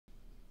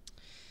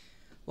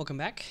Welcome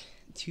back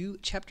to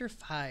Chapter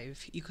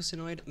 5,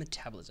 Eicosanoid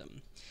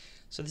Metabolism.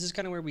 So this is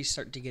kind of where we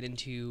start to get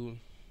into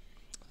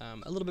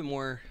a little bit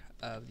more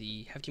of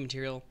the hefty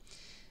material.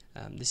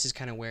 This is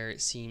kind of where it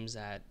seems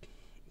that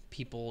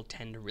people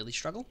tend to really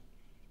struggle.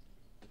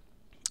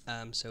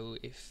 So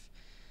if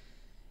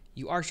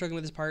you are struggling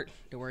with this part,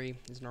 don't worry,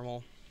 it's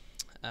normal.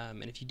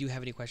 And if you do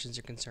have any questions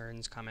or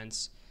concerns,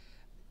 comments,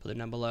 put them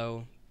down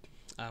below.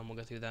 We'll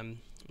go through them,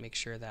 make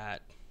sure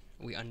that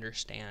we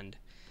understand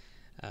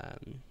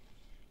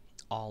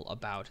all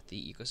about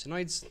the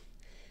eicosanoids.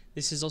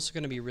 This is also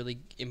going to be really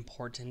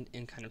important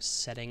in kind of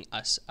setting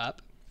us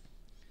up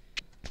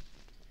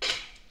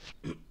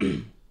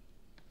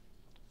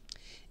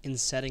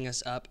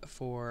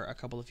for a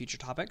couple of future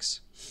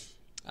topics.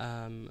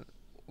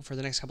 For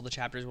the next couple of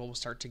chapters, we'll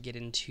start to get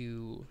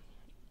into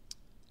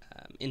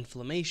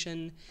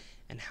inflammation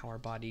and how our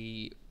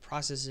body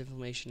processes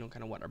inflammation and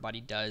kind of what our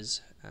body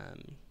does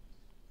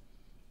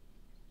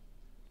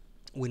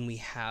when we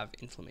have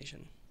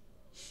inflammation.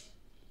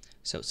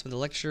 So some of the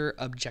lecture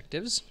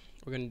objectives: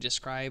 we're going to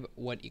describe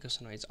what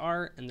eicosanoids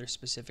are and their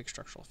specific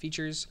structural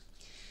features.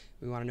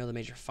 We want to know the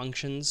major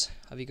functions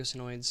of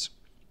eicosanoids,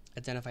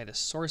 identify the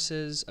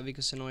sources of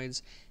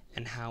eicosanoids,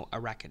 and how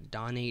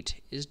arachidonate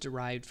is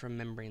derived from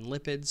membrane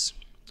lipids,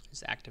 is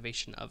the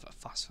activation of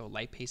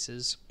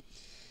phospholipases,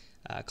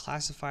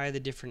 classify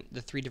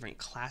the three different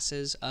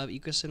classes of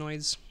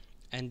eicosanoids,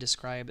 and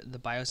describe the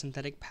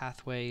biosynthetic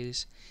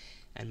pathways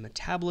and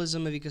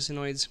metabolism of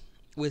eicosanoids,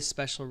 with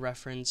special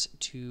reference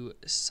to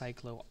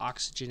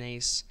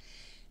cyclooxygenase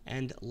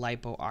and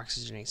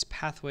lipooxygenase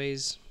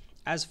pathways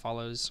as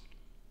follows: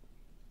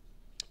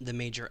 the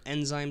major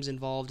enzymes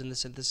involved in the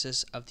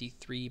synthesis of the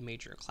three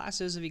major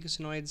classes of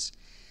eicosanoids,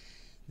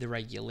 the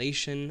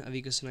regulation of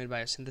eicosanoid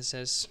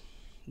biosynthesis,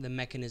 the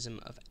mechanism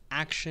of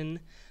action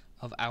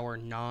of our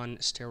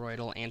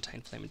non-steroidal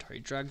anti-inflammatory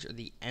drugs, or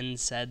the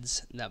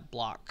NSAIDs, that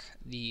block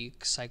the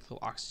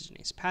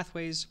cyclooxygenase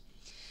pathways,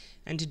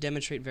 and to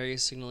demonstrate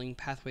various signaling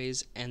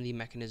pathways and the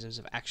mechanisms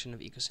of action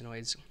of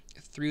eicosanoids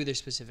through their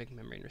specific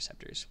membrane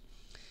receptors.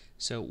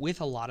 So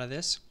with a lot of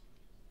this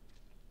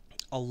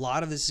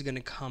is going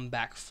to come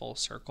back full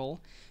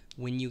circle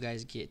when you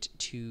guys get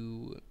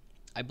to,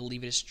 I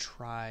believe it's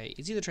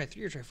either try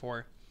 3 or try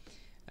 4,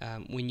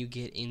 when you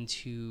get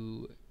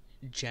into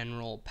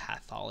general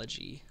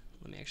pathology.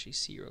 Let me actually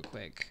see real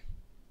quick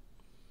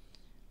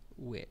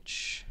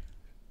which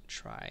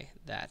try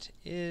that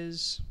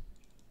is.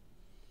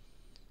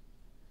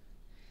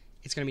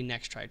 It's going to be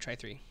next try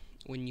 3.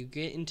 When you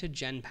get into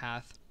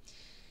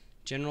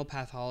general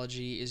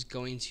pathology is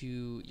going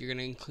to, you're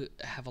going to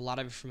have a lot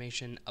of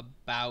information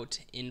about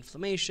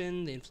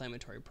inflammation, the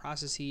inflammatory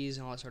processes,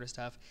 and all that sort of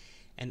stuff.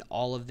 And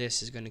all of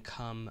this is going to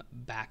come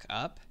back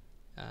up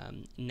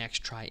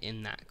next try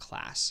in that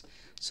class.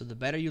 So the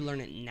better you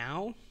learn it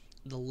now,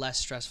 the less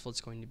stressful it's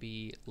going to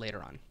be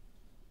later on.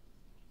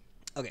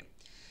 Okay.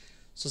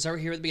 So start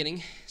here at the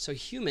beginning. So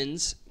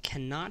humans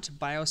cannot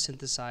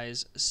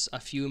biosynthesize a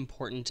few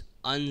important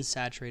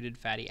unsaturated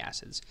fatty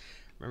acids.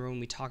 Remember when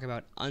we talk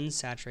about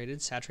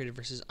unsaturated, saturated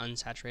versus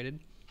unsaturated? Do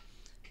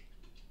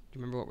you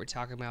remember what we're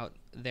talking about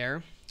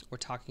there? We're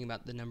talking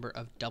about the number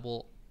of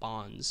double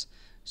bonds.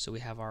 So we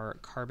have our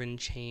carbon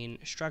chain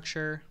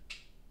structure.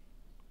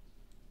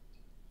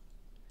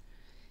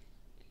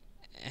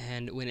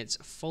 And when it's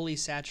fully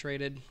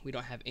saturated, we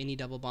don't have any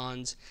double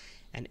bonds,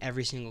 and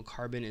every single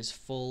carbon is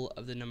full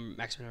of the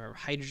maximum number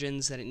of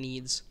hydrogens that it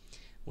needs.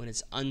 When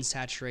it's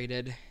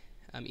unsaturated,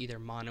 either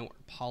mono or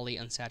poly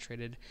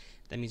unsaturated,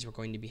 that means we're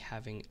going to be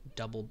having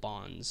double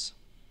bonds.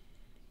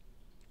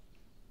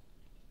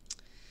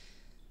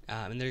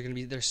 And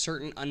there's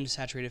certain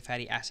unsaturated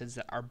fatty acids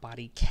that our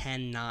body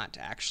cannot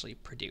actually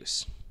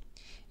produce.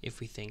 If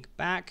we think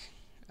back,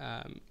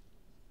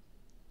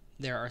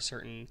 there are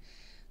certain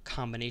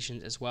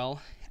combinations as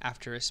well.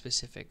 After a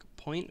specific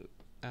point,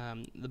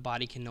 the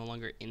body can no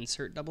longer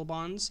insert double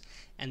bonds,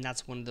 and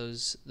that's one of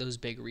those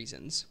big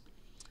reasons.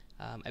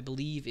 I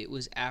believe it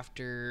was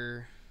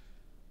after,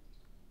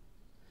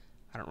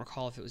 I don't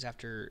recall if it was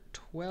after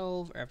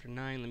 12 or after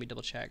 9. Let me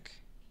double check.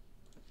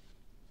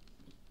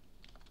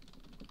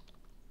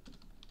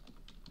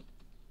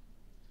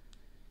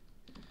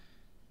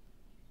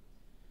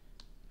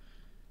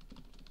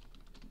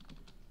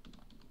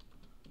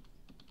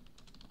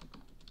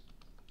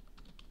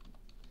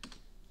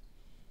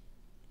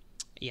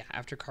 Yeah,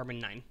 after carbon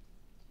 9.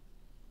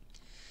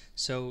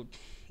 So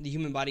the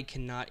human body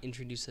cannot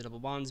introduce the double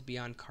bonds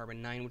beyond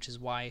carbon 9, which is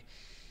why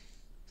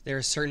there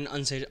are certain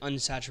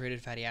unsaturated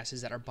fatty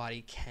acids that our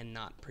body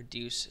cannot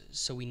produce,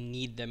 so we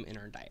need them in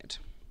our diet.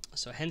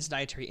 So hence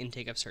dietary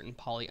intake of certain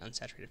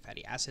polyunsaturated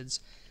fatty acids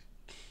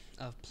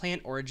of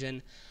plant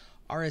origin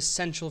are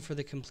essential for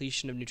the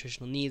completion of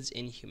nutritional needs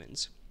in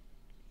humans.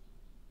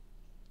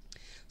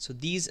 So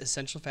these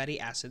essential fatty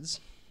acids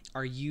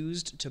are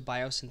used to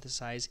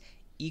biosynthesize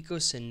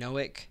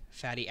eicosanoic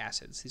fatty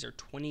acids. These are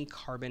 20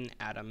 carbon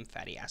atom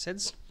fatty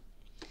acids,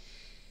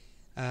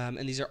 and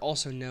these are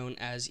also known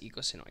as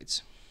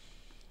eicosanoids.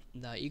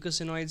 The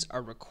eicosanoids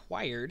are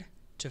required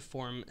to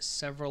form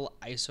several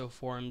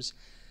isoforms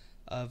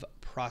of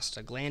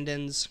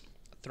prostaglandins,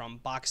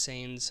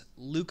 thromboxanes,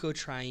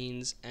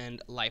 leukotrienes,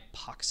 and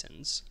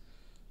lipoxins.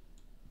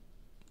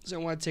 So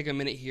I want to take a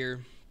minute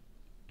here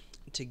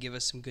to give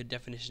us some good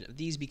definition of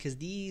these, because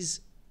this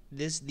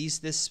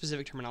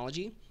specific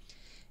terminology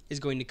is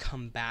going to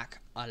come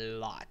back a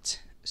lot.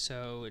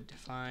 So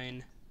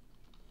define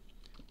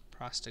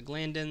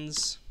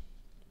prostaglandins.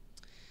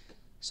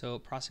 So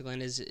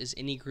prostaglandins is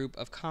any group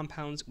of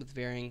compounds with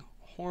varying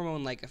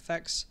hormone-like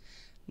effects,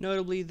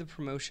 notably the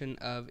promotion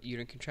of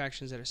uterine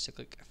contractions that are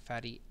cyclic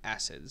fatty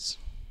acids.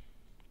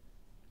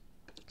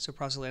 So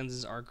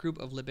prostaglandins are a group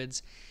of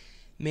lipids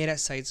made at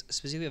sites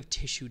specifically of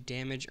tissue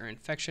damage or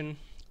infection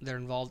that are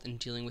involved in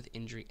dealing with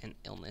injury and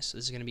illness. So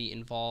this is going to be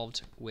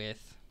involved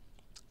with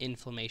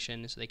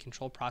inflammation, so they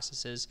control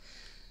processes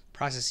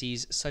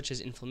such as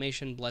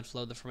inflammation, blood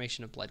flow, the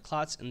formation of blood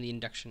clots, and the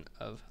induction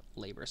of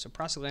labor. So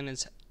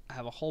prostaglandins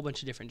have a whole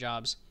bunch of different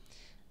jobs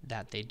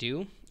that they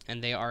do,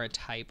 and they are a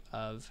type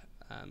of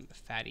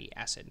fatty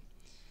acid.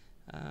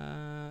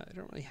 I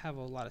don't really have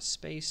a lot of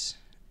space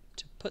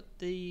to put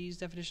these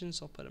definitions,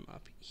 so I'll put them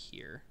up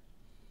here.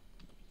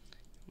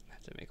 I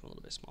have to make them a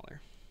little bit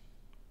smaller.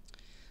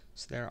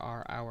 So there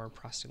are our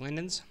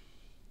prostaglandins.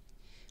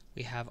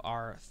 We have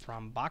our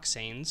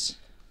thromboxanes.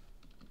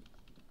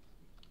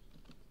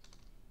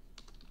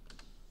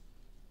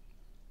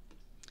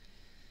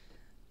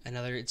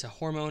 It's a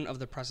hormone of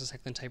the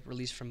prostacyclin type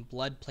released from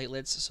blood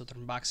platelets. So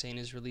thromboxane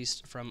is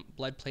released from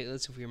blood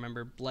platelets. If we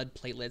remember, blood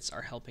platelets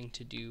are helping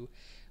to do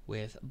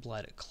with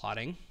blood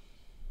clotting.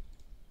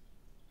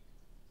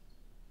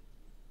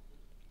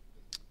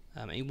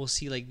 And we'll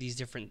see like these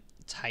different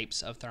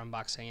types of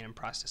thromboxane and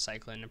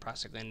prostacyclin and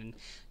prostaglandin.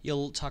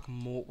 We'll talk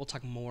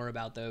more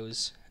about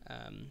those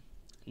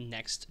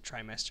next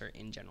trimester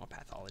in general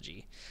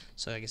pathology.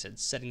 So like I said,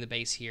 setting the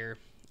base here,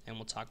 and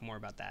we'll talk more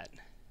about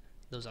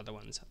those other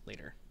ones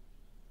later.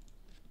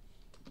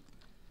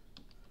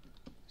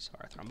 So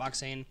our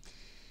thromboxane,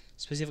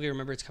 specifically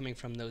remember it's coming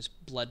from those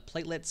blood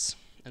platelets,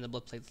 and the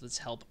blood platelets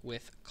help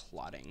with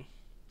clotting.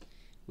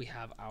 We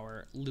have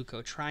our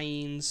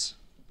leukotrienes.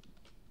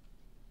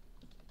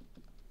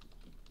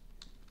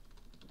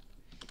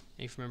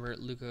 And if you remember,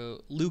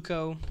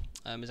 leuco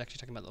is actually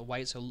talking about the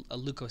white, so a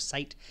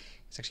leukocyte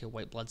is actually a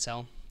white blood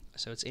cell.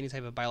 So it's any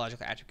type of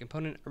biological active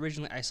component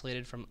originally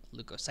isolated from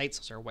leukocytes,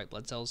 those are white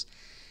blood cells.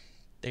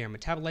 They are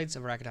metabolites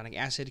of arachidonic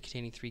acid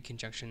containing 3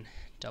 conjunction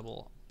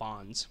double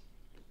bonds.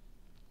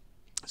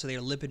 So they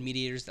are lipid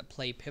mediators that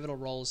play pivotal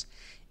roles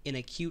in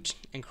acute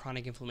and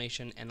chronic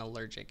inflammation and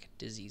allergic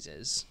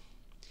diseases.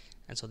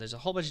 And so there's a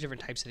whole bunch of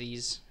different types of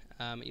these.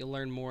 You'll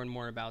learn more and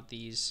more about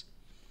these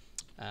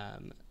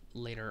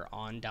later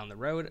on down the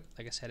road,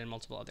 like I said, in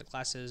multiple other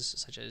classes,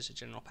 such as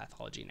general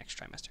pathology next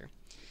trimester.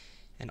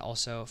 And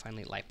also,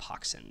 finally,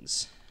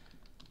 lipoxins.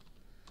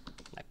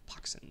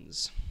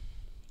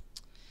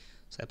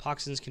 So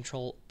lipoxins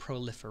control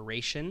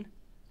proliferation,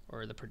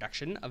 or the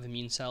production of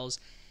immune cells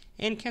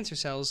and cancer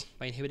cells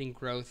by inhibiting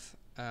growth,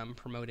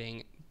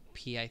 promoting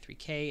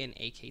PI3K and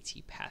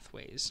AKT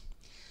pathways.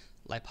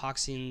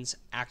 Lipoxins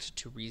act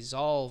to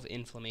resolve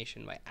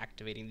inflammation by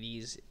activating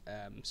these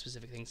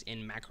specific things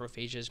in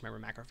macrophages.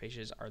 Remember,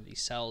 macrophages are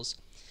these cells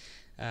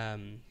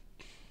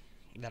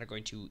that are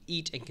going to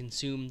eat and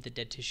consume the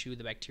dead tissue,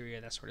 the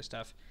bacteria, that sort of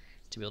stuff,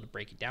 to be able to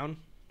break it down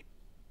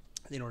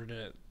in order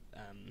to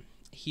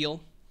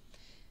heal.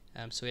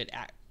 So it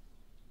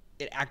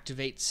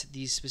activates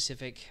these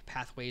specific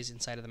pathways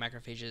inside of the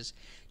macrophages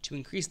to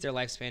increase their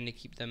lifespan, to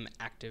keep them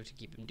active, to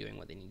keep them doing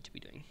what they need to be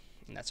doing.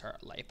 And that's our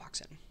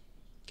lipoxin.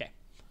 Okay.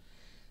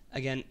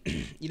 Again,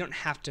 you don't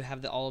have to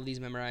have all of these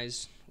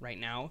memorized right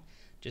now.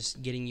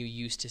 Just getting you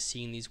used to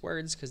seeing these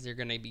words, because they're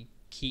going to be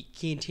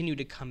continue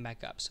to come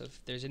back up. So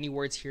if there's any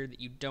words here that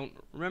you don't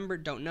remember,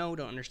 don't know,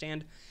 don't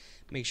understand,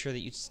 make sure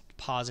that you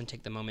pause and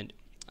take the moment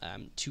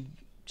to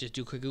just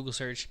do a quick Google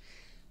search,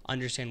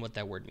 understand what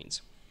that word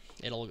means.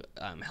 It'll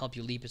help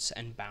you leaps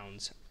and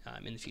bounds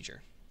in the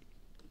future.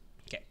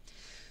 Okay,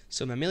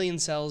 so mammalian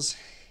cells,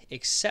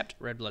 except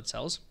red blood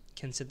cells,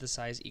 can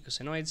synthesize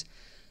eicosanoids,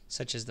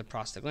 such as the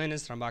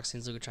prostaglandins,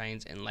 thromboxanes,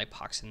 leukotrienes, and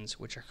lipoxins,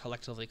 which are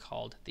collectively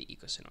called the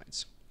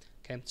eicosanoids.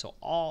 Okay, so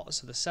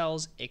the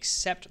cells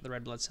except the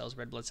red blood cells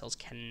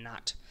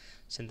cannot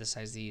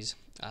synthesize these.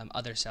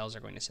 Other cells are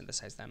going to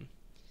synthesize them.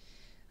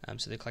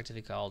 So they're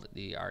collectively called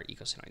our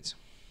eicosanoids.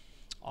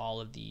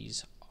 All of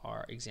these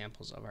are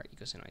examples of our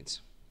eicosanoids.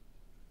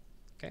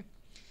 Okay.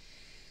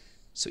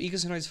 So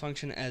eicosanoids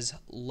function as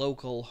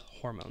local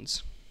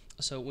hormones.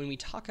 So when we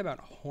talk about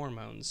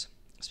hormones,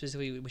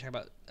 specifically we talk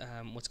about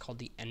what's called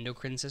the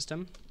endocrine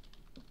system.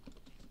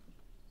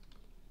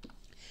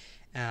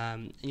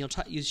 And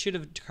you should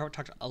have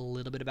talked a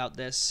little bit about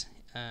this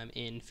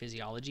in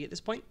physiology at this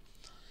point,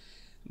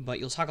 but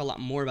you'll talk a lot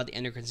more about the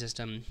endocrine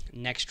system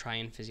next try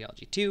in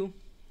physiology 2,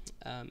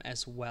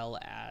 as well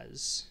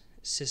as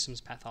systems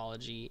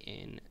pathology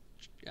in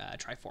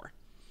try 4.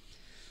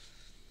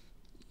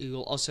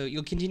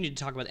 You'll continue to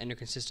talk about the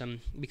endocrine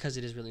system because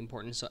it is really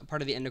important. So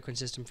part of the endocrine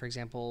system, for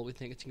example, we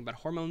think about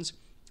hormones.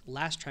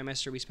 Last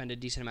trimester, we spent a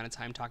decent amount of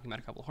time talking about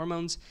a couple of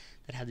hormones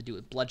that had to do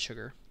with blood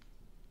sugar.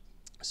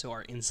 So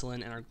our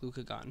insulin and our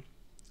glucagon,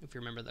 if you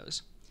remember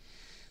those.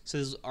 So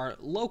those are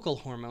local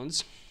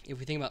hormones. If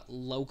we think about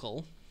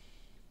local,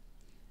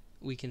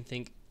 we can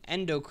think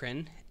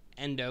endocrine,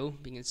 endo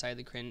being inside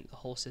the crine, the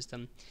whole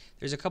system.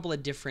 There's a couple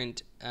of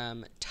different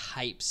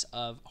types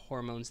of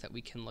hormones that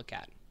we can look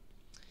at.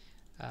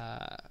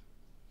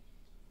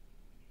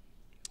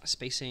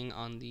 Spacing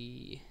on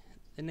the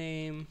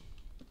name.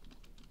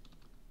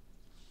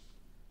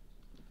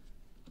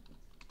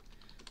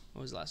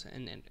 What was the last one?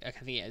 And I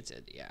think it's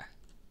it. Yeah.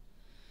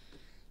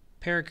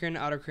 Paracrine,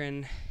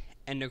 autocrine,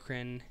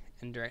 endocrine,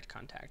 and direct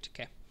contact.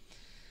 Okay.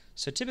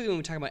 So typically when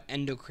we talk about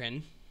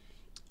endocrine,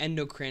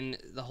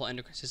 the whole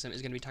endocrine system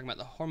is going to be talking about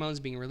the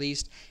hormones being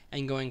released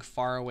and going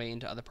far away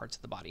into other parts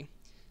of the body.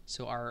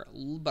 So our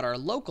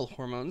local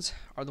hormones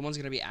are the ones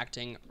going to be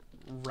acting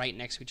right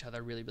next to each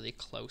other, really, really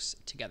close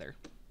together.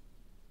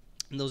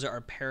 And those are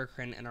our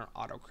paracrine and our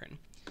autocrine.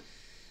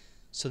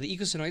 So the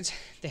eicosanoids,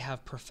 they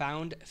have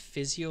profound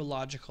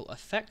physiological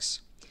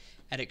effects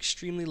at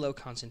extremely low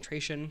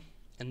concentration,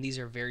 and these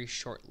are very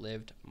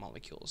short-lived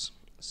molecules.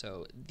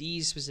 So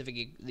these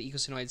specific, the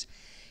eicosanoids,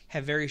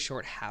 have very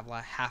short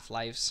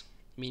half-lives,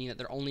 meaning that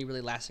they're only really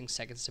lasting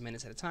seconds to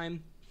minutes at a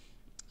time.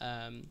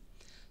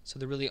 So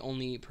they're really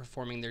only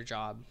performing their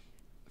job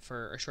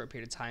for a short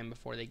period of time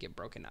before they get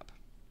broken up.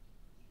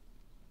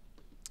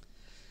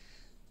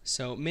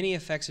 So many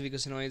effects of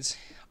eicosanoids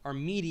are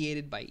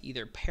mediated by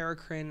either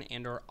paracrine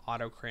and or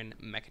autocrine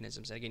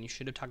mechanisms. Again, you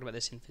should have talked about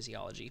this in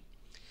physiology.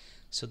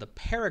 So the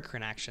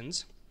paracrine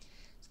actions,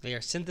 they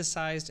are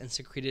synthesized and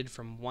secreted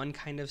from one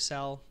kind of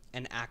cell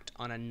and act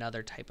on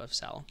another type of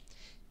cell.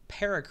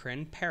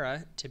 Paracrine,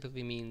 para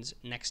typically means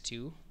next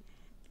to.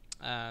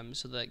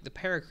 So the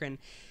paracrine,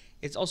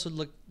 it's also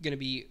going to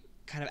be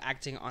kind of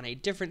acting on a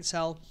different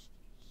cell,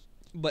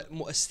 but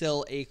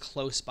still a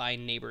close by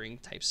neighboring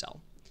type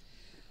cell.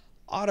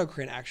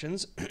 Autocrine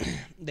actions,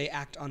 they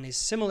act on a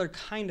similar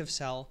kind of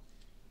cell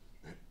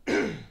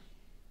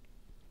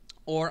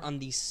or on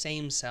the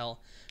same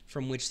cell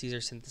from which these are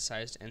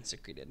synthesized and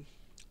secreted.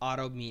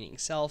 Auto meaning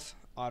self,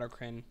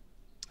 autocrine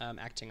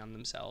acting on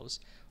themselves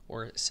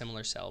or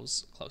similar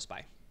cells close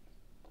by.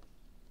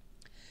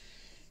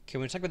 Okay,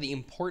 when we talk about the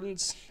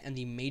importance and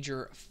the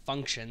major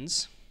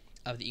functions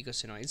of the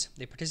eicosanoids,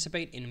 they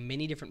participate in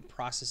many different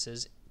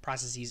processes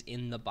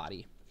in the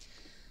body.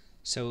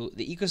 So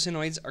the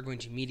eicosanoids are going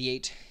to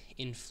mediate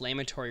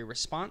inflammatory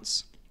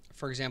response.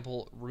 For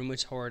example,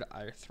 rheumatoid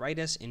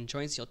arthritis in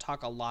joints. You'll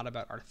talk a lot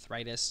about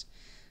arthritis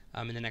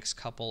in the next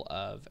couple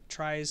of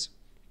tries.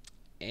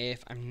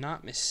 If I'm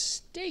not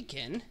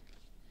mistaken,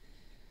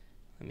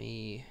 let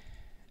me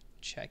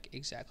check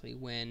exactly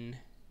when.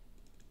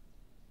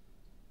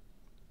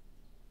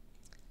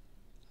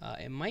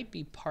 It might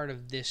be part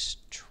of this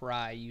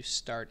try you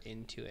start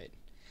into it.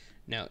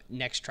 No,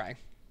 next try.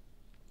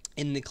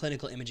 In the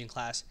clinical imaging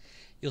class,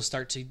 you'll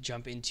start to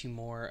jump into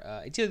more,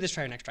 it's either this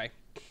try or next try.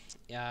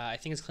 I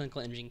think it's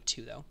clinical imaging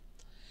 2 though.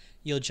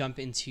 You'll jump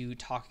into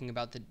talking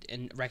about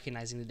and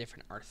recognizing the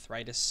different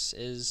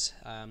arthritises.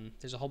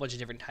 There's a whole bunch of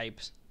different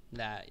types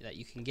that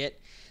you can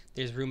get.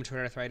 There's rheumatoid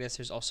arthritis.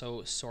 There's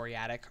also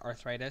psoriatic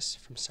arthritis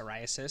from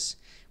psoriasis.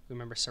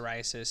 Remember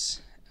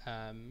psoriasis,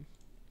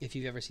 if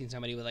you've ever seen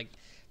somebody with like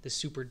the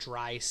super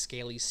dry,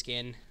 scaly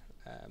skin,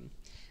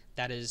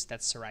 that's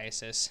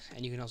psoriasis,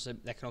 and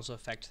that can also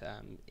affect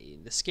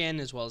the skin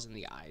as well as in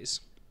the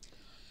eyes.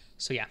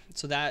 So yeah,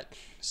 so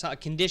a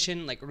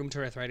condition like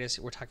rheumatoid arthritis,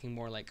 we're talking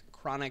more like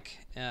chronic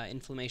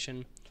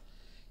inflammation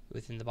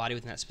within the body,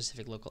 within that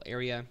specific local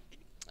area,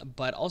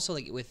 but also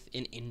like with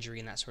an injury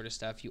and that sort of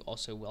stuff, you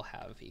also will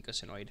have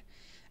eicosanoid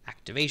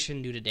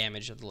activation due to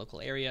damage of the local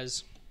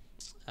areas,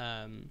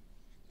 and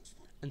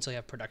so you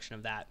have production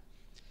of that.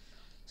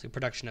 So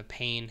production of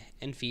pain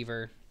and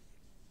fever.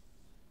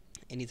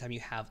 Anytime you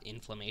have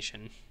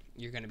inflammation,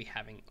 you're going to be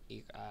having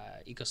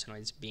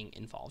eicosanoids being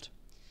involved.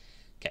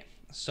 Okay,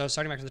 so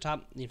starting back to the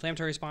top, the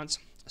inflammatory response,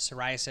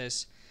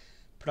 psoriasis,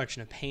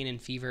 production of pain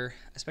and fever,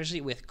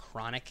 especially with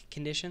chronic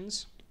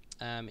conditions.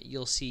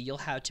 You'll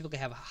typically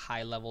have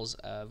high levels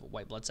of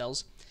white blood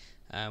cells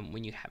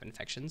when you have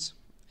infections,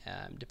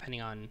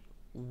 depending on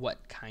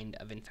what kind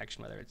of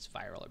infection, whether it's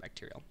viral or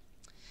bacterial.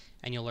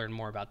 And you'll learn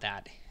more about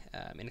that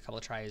in a couple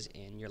of tries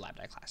in your lab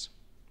diet class.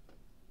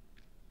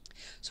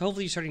 So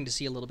hopefully you're starting to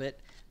see a little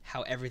bit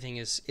how everything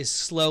is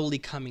slowly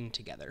coming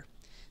together.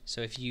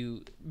 So if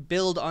you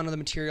build onto the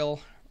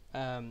material,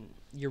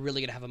 you're really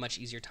going to have a much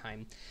easier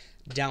time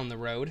down the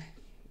road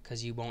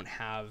because you won't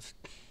have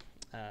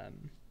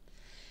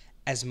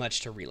as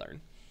much to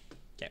relearn.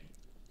 Okay.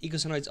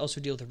 Eicosanoids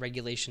also deal with the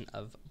regulation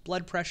of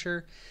blood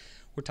pressure.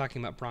 We're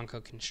talking about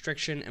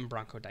bronchoconstriction and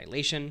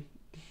bronchodilation.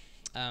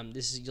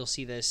 You'll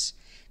see this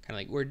kind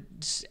of like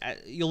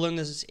you'll learn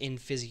this in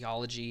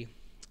physiology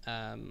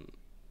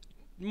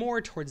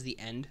more towards the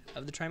end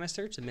of the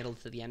trimester, to the middle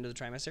to the end of the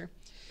trimester,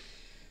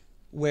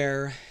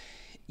 where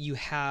you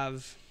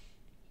have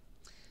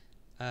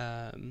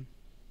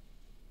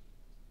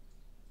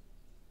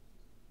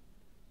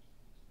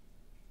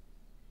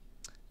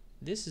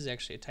This is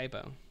actually a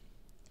typo.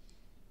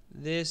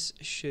 This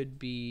should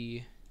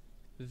be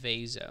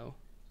vaso.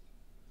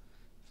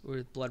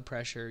 With blood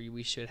pressure,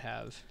 we should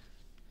have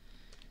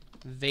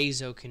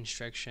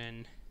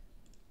vasoconstriction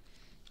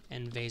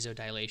and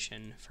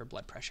vasodilation for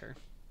blood pressure.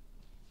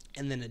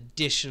 And then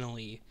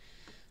additionally,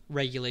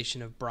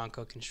 regulation of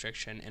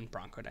bronchoconstriction and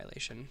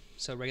bronchodilation.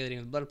 So regulating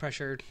the blood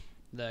pressure,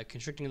 the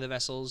constricting of the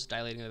vessels,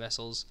 dilating the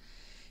vessels,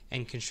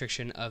 and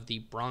constriction of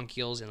the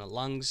bronchioles in the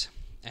lungs,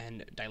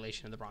 and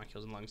dilation of the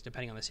bronchioles and lungs,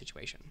 depending on the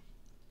situation.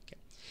 Okay.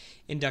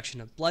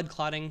 Induction of blood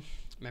clotting.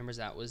 Remember,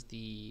 that was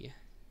the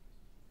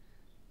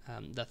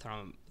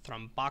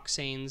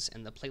thromboxanes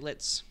and the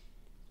platelets.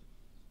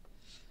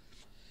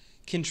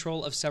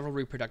 Control of several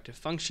reproductive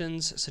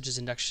functions, such as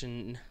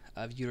induction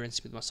of uterine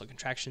smooth muscle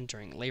contraction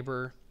during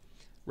labor.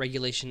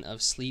 Regulation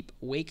of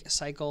sleep-wake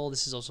cycle.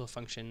 This is also a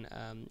function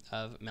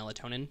of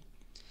melatonin.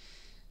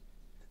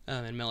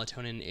 And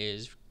melatonin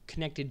is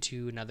connected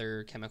to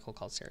another chemical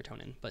called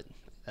serotonin, but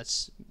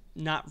that's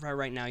not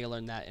right now. You'll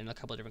learn that in a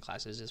couple of different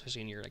classes,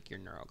 especially in your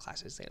neuro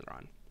classes later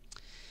on.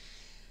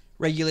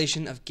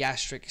 Regulation of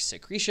gastric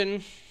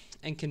secretion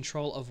and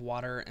control of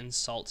water and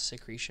salt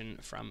secretion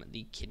from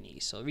the kidney.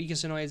 So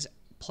eicosanoids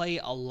play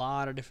a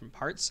lot of different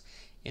parts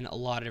in a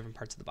lot of different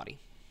parts of the body.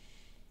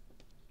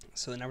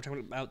 So now we're talking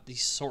about the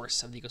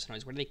source of the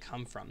eicosanoids. Where do they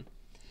come from?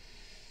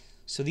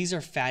 So these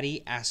are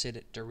fatty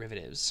acid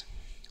derivatives.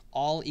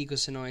 All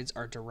eicosanoids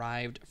are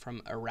derived from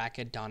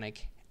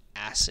arachidonic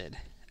acid.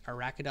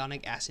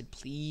 Arachidonic acid,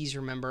 please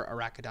remember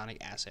arachidonic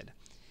acid.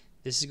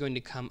 This is going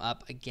to come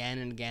up again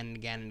and again and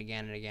again and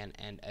again and again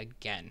and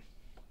again.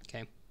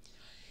 Okay?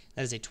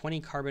 That is a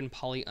 20-carbon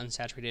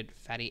polyunsaturated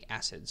fatty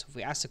acid. So if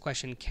we ask the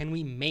question, can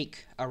we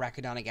make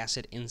arachidonic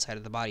acid inside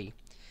of the body?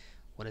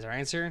 What is our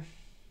answer?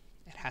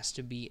 It has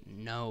to be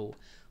no.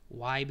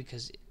 Why?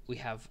 Because we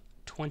have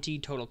 20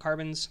 total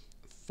carbons,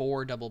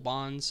 4 double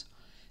bonds,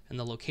 and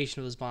the location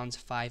of those bonds,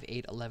 5,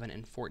 8, 11,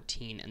 and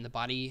 14. And the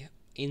body,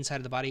 inside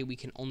of the body, we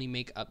can only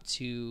make up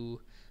to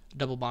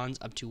double bonds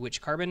up to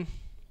which carbon?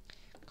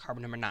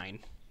 Carbon number 9.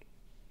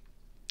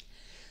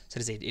 So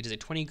it is a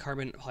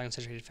 20-carbon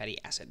polyunsaturated fatty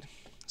acid.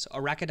 So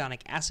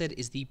arachidonic acid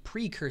is the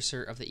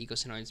precursor of the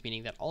eicosanoids,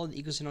 meaning that all of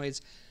the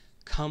eicosanoids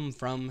come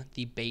from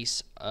the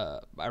base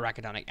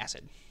arachidonic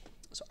acid.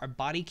 So our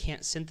body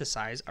can't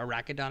synthesize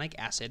arachidonic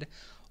acid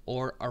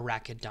or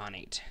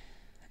arachidonate.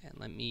 And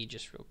let me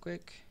just real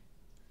quick.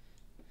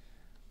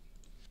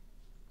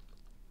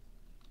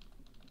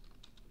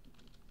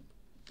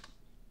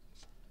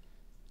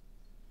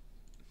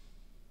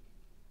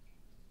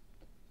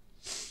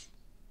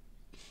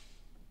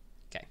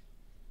 Okay.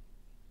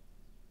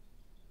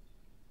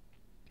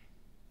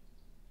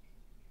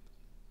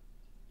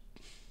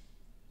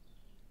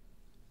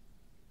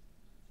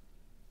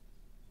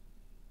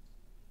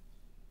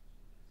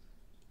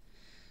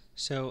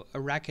 So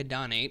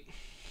arachidonate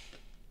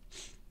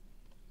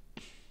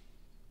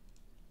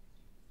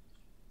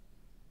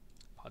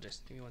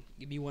apologize.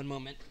 Give me one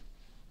moment.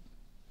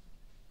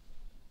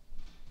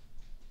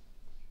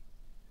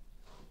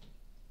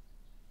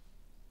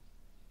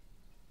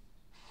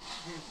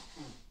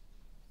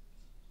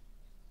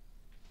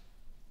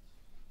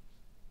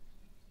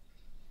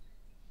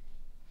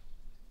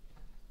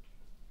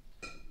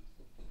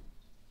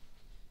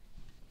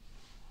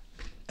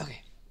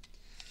 Okay.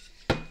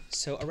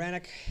 So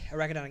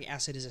arachidonic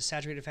acid is a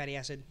saturated fatty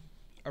acid.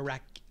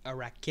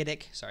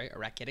 Arachidic, so that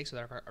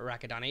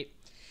arachidonate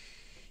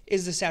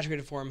is the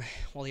saturated form,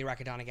 while the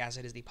arachidonic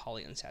acid is the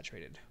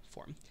polyunsaturated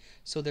form.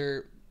 So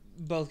they're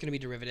both going to be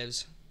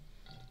derivatives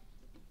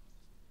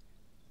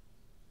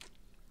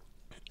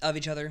of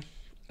each other.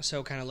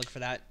 So kind of look for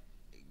that.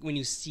 When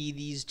you see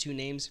these two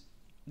names,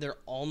 they're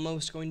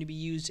almost going to be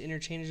used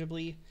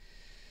interchangeably,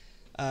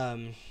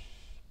 but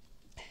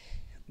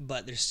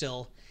they're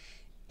still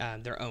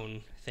their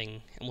own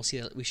thing, and we'll see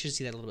that. We should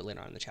see that a little bit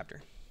later on in the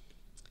chapter.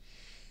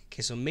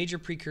 Okay, so major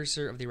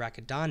precursor of the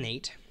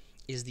arachidonate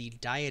is the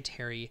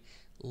dietary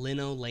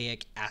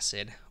linoleic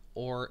acid,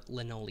 or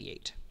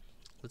linoleate.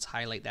 Let's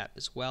highlight that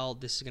as well.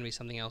 This is going to be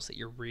something else that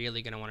you're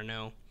really going to want to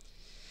know,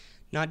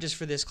 not just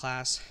for this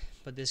class,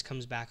 but this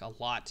comes back a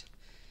lot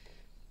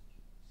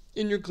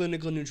in your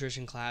clinical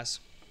nutrition class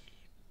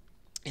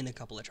in a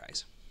couple of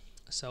tries.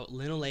 So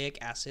linoleic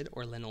acid,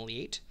 or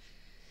linoleate,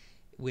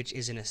 which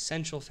is an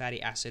essential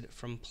fatty acid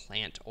from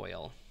plant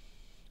oil,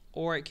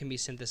 or it can be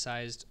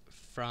synthesized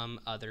from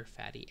other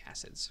fatty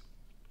acids.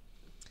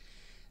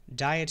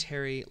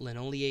 Dietary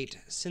linoleate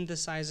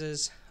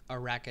synthesizes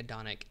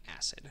arachidonic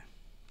acid.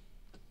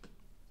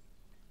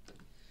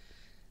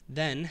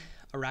 Then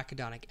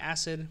arachidonic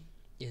acid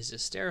is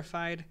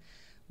esterified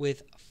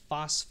with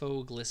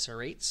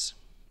phosphoglycerates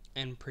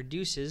and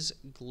produces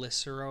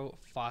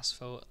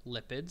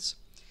glycerophospholipids,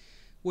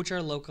 which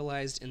are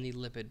localized in the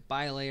lipid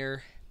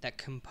bilayer that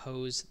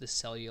compose the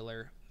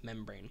cellular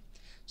membrane.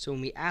 So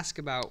when we ask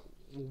about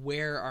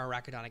where our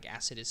arachidonic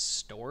acid is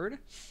stored,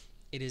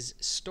 it is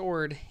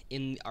stored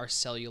in our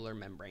cellular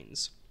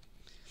membranes.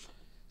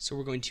 So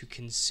we're going to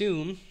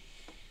consume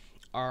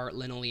our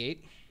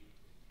linoleate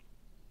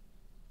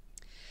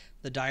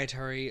the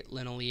dietary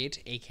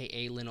linoleate,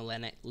 aka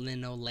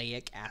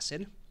linoleic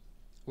acid.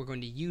 We're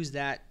going to use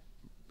that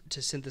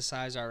to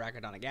synthesize our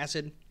arachidonic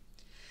acid.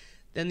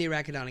 Then the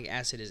arachidonic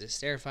acid is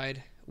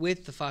esterified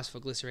with the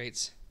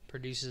phosphoglycerates,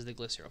 produces the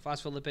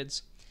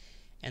glycerophospholipids,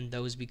 and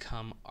those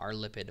become our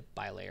lipid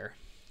bilayer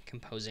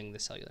composing the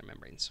cellular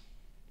membranes.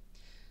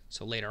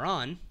 So later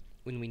on,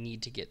 when we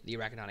need to get the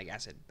arachidonic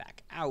acid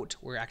back out,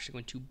 we're actually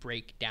going to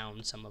break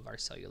down some of our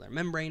cellular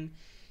membrane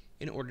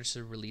in order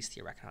to release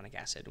the arachidonic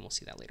acid, and we'll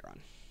see that later on.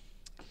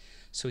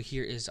 So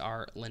here is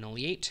our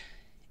linoleate.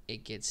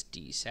 It gets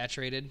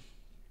desaturated,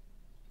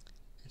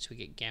 and so we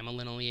get gamma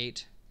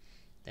linoleate.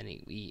 Then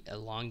we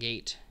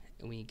elongate,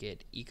 and we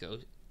get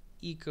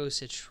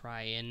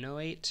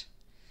eicosanoid,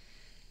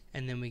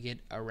 and then we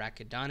get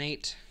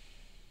arachidonate,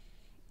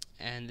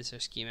 and this is a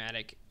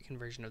schematic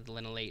conversion of the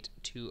linoleate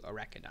to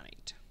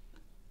arachidonate.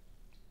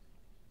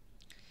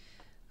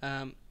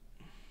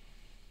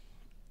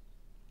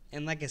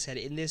 And like I said,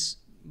 in this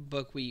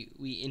book, we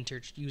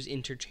use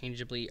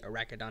interchangeably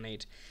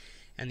arachidonate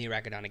and the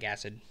arachidonic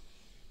acid.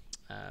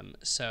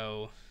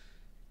 So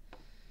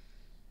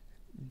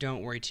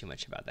don't worry too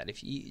much about that.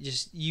 If you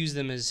just use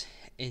them as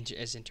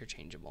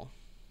interchangeable.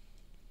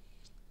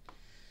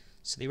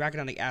 So the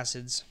arachidonic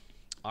acids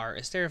are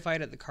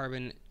esterified at the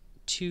carbon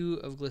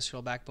 2 of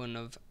glycerol backbone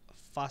of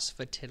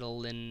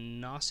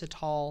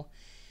phosphatidylinositol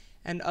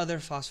and other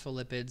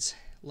phospholipids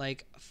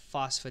like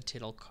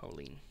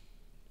phosphatidylcholine.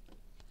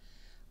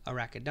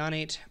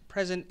 Arachidonate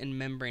present in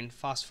membrane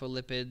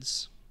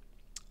phospholipids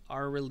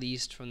are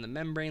released from the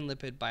membrane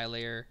lipid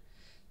bilayer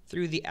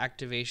through the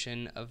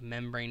activation of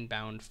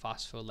membrane-bound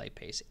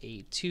phospholipase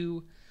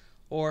A2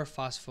 or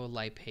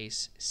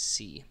phospholipase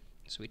C.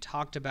 So we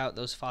talked about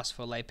those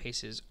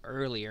phospholipases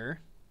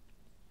earlier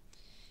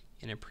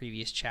in a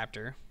previous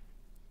chapter,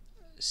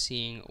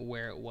 seeing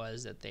where it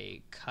was that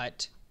they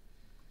cut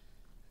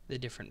the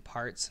different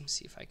parts. Let me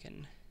see if I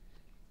can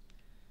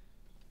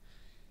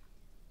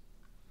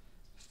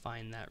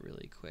find that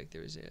really quick.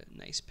 There was a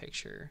nice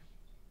picture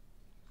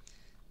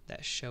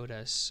that showed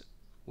us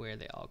where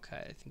they all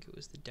cut. I think it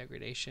was the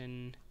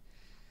degradation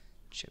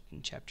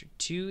in chapter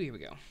 2. Here we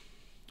go.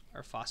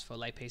 Our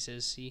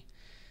phospholipases, see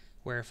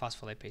where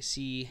phospholipase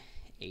C,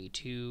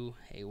 A2,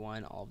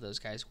 A1, all of those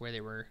guys, where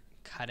they were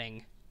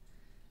cutting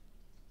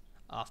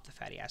off the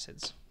fatty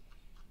acids.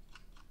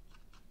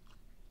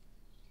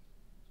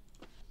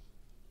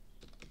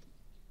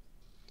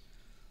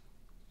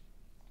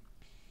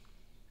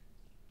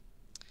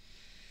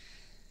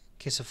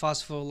 Okay, so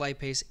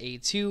phospholipase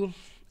A2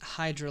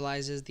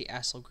 hydrolyzes the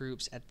acyl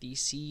groups at the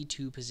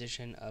C2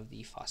 position of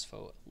the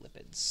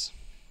phospholipids.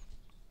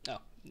 Oh,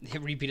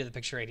 repeated the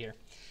picture right here.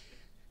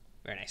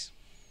 Very nice.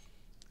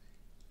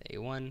 The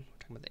A1, we're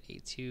talking about the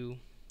A2,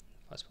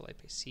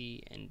 phospholipase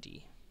C, and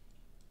D.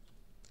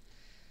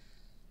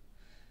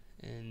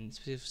 And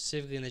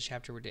specifically in the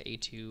chapter, we're to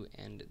A2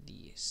 and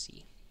the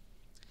C.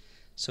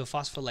 So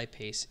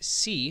phospholipase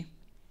C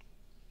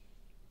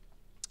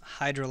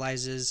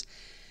hydrolyzes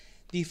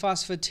the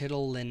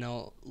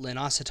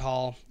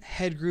phosphatidyllinositol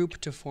head group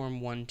to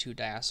form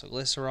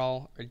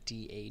 1,2-diacylglycerol, or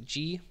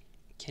DAG,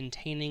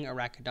 containing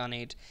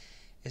arachidonate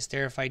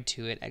esterified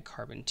to it at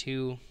carbon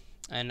 2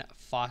 and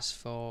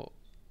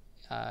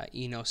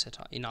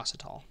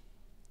phosphoinositol.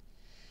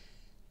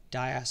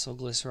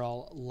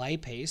 Diacylglycerol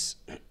lipase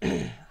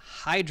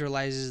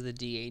hydrolyzes the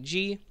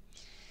DAG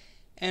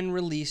and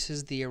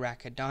releases the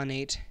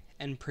arachidonate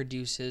and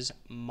produces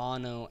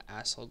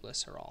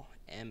monoacylglycerol,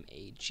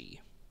 MAG.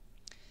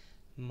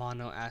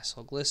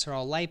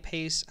 Monoacylglycerol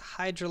lipase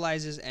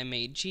hydrolyzes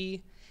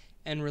MAG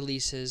and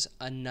releases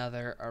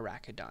another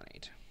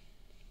arachidonate.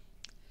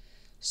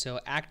 So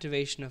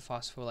activation of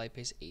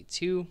phospholipase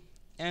A2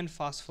 and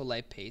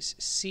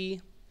phospholipase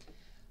C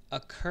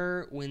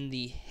occur when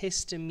the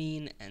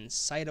histamine and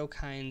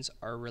cytokines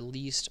are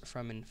released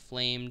from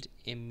inflamed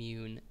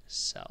immune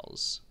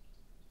cells.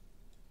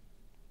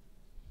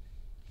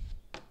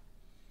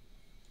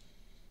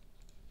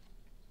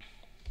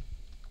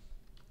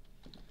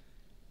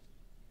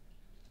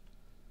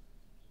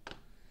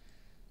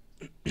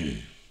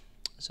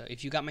 So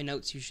if you got my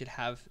notes, you should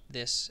have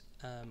this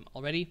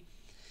already.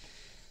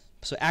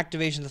 So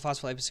activation of the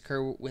phospholipase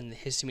occur when the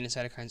histamine and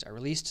cytokines are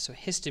released. So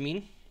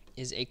histamine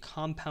is a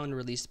compound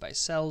released by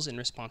cells in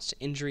response to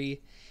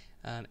injury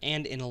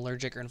and in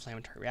allergic or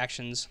inflammatory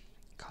reactions,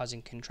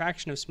 causing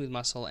contraction of smooth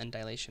muscle and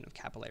dilation of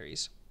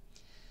capillaries.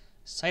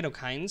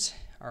 Cytokines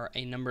are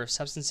a number of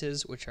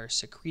substances which are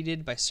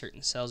secreted by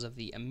certain cells of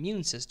the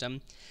immune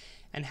system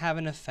and have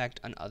an effect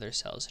on other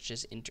cells, such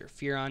as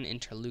interferon,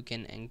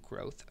 interleukin, and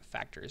growth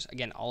factors.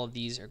 Again, all of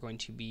these are going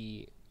to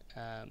be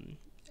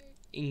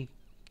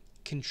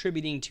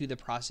contributing to the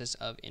process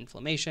of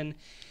inflammation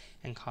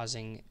and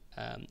causing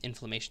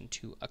inflammation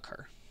to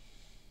occur.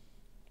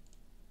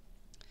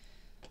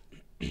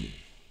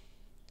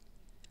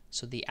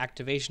 So the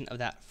activation of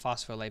that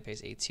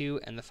phospholipase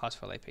A2 and the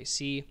phospholipase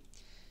C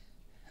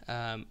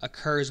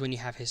occurs when you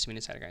have histamine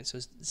and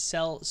cytokines.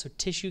 So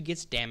tissue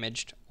gets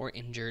damaged or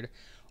injured,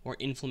 or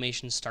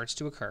inflammation starts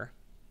to occur,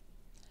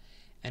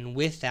 And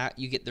with that,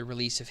 you get the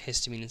release of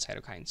histamine and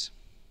cytokines.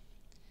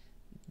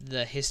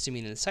 The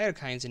histamine and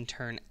cytokines in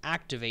turn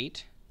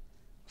activate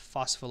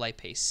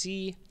phospholipase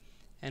C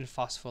and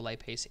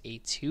phospholipase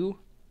A2.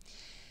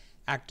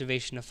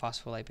 Activation of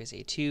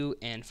phospholipase A2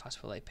 and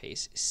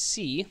phospholipase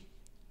C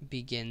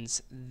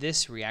begins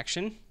this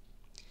reaction.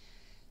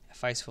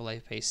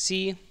 Phospholipase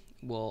C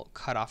will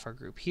cut off our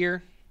group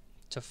here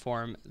to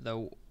form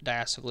the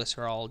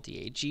diacylglycerol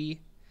DAG.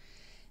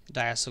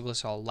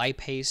 Diacylglycerol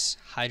lipase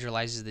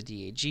hydrolyzes the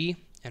DAG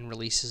and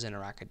releases an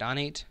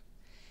arachidonate.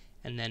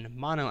 And then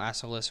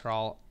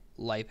monoacylglycerol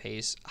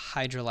lipase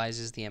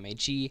hydrolyzes the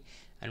MAG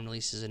and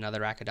releases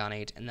another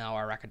arachidonate. And now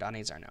our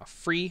arachidonates are now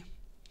free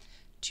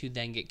to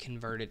then get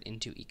converted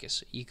into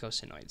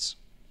eicosanoids.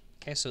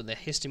 Okay, so the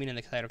histamine and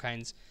the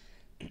cytokines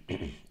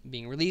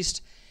being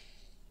released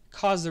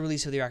cause the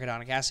release of the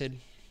arachidonic acid,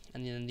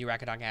 and then the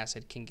arachidonic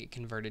acid can get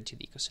converted to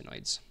the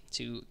eicosanoids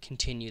to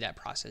continue that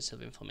process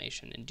of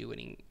inflammation and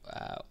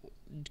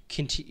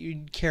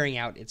carrying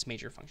out its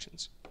major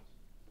functions.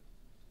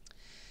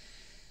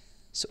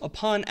 So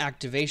upon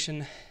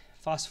activation,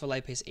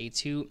 phospholipase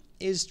A2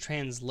 is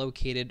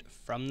translocated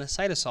from the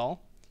cytosol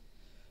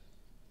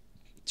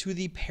to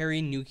the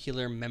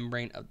perinuclear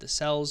membrane of the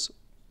cells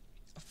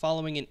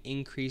following an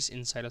increase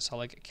in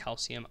cytosolic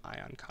calcium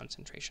ion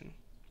concentration.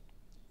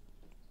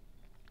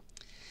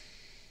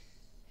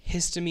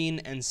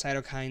 Histamine and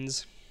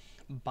cytokines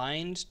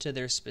bind to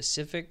their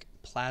specific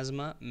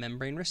plasma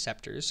membrane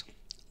receptors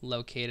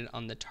located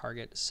on the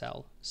target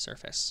cell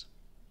surface.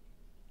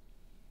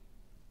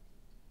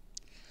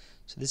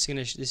 So this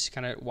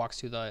kind of walks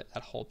through that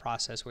whole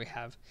process where we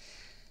have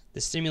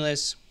the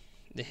stimulus,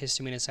 the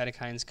histamine and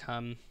cytokines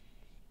come,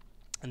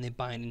 and they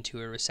bind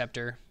into a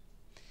receptor.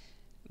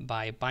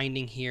 By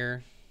binding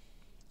here,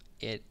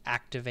 it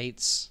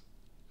activates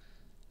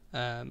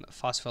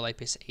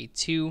phospholipase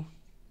A2,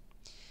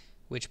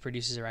 which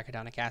produces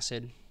arachidonic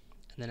acid, and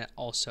then it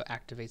also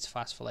activates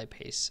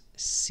phospholipase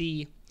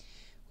C,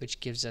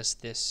 which gives us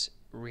this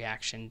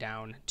reaction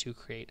down to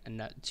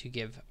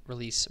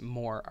release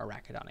more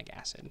arachidonic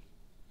acid.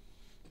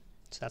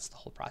 So that's the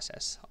whole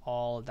process.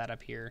 All of that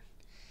up here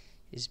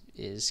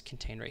is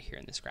contained right here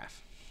in this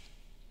graph.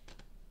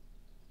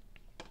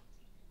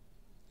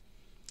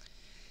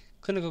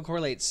 Clinical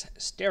correlates: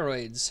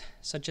 steroids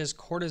such as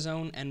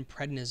cortisone and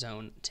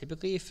prednisone.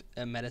 Typically, if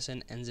a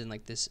medicine ends in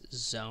like this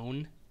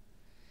zone,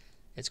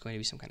 it's going to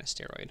be some kind of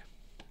steroid.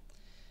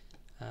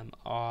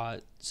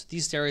 So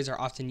these steroids are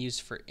often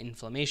used for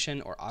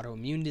inflammation or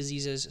autoimmune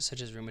diseases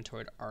such as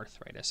rheumatoid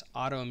arthritis.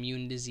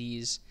 Autoimmune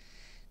disease,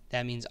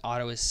 that means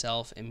auto is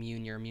self,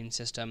 immune, your immune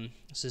system.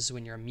 So this is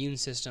when your immune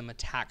system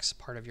attacks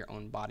part of your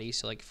own body.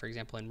 So like, for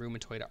example, in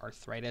rheumatoid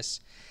arthritis,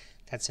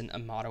 that's an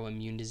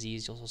autoimmune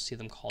disease. You'll also see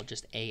them called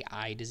just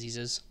AI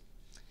diseases.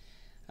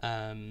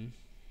 The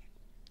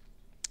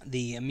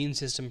immune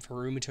system for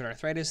rheumatoid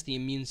arthritis, the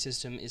immune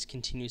system is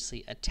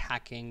continuously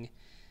attacking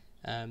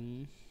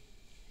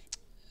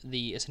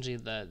essentially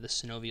the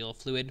synovial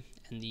fluid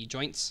and the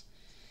joints.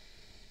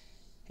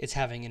 It's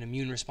having an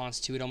immune response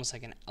to it, almost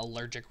like an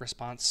allergic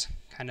response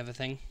kind of a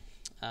thing.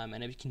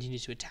 And it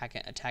continues to attack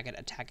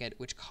it,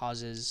 which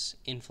causes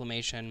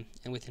inflammation.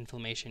 And with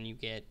inflammation, you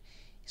get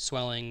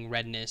swelling,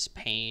 redness,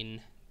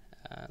 pain,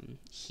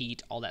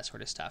 heat, all that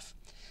sort of stuff.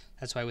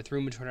 That's why with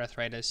rheumatoid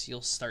arthritis,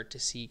 you'll start to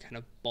see kind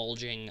of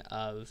bulging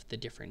of the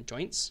different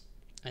joints.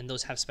 And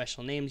those have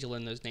special names. You'll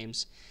learn those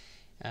names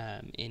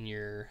in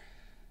your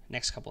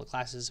next couple of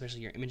classes,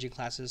 especially your imaging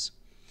classes.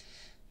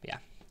 But yeah,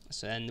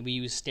 so then we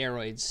use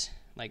steroids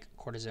like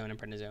cortisone and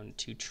prednisone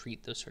to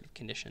treat those sort of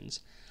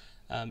conditions.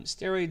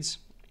 Steroids,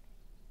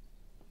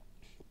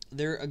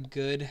 they're a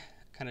good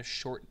kind of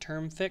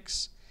short-term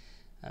fix.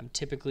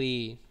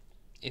 Typically,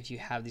 if you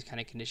have these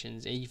kind of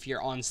conditions, if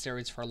you're on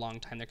steroids for a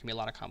long time, there can be a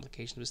lot of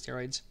complications with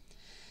steroids.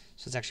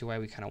 So it's actually why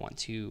we kind of want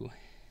to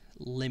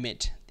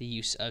limit the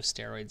use of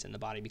steroids in the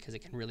body, because it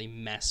can really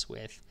mess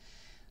with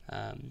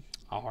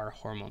our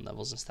hormone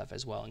levels and stuff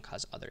as well and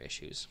cause other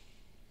issues.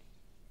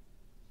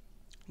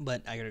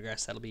 But I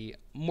digress. That'll be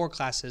more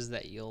classes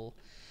that you'll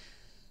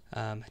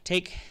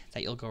take,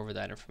 that you'll go over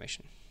that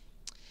information.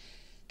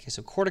 Okay,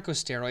 so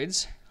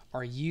corticosteroids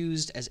are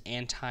used as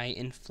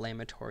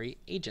anti-inflammatory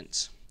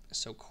agents.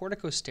 So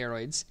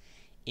corticosteroids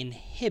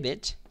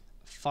inhibit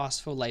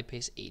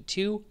phospholipase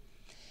A2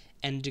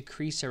 and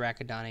decrease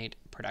arachidonate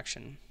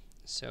production.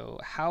 So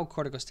how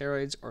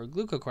corticosteroids or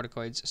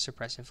glucocorticoids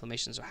suppress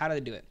inflammation. So how do they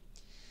do it?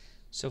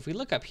 So if we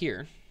look up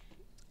here,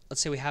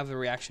 let's say we have a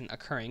reaction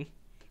occurring,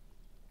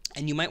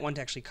 and you might want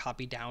to actually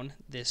copy down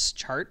this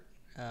chart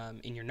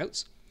in your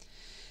notes.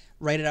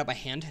 Write it out by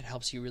hand. It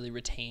helps you really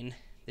retain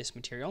this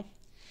material.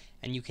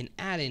 And you can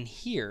add in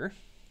here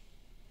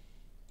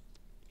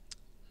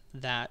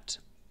that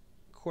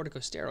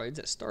corticosteroids,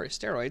 that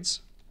steroids,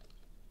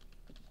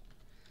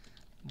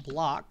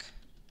 block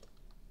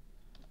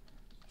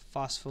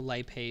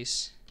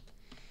phospholipase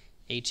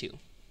A2.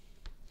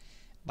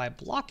 By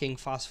blocking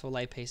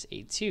phospholipase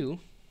A2,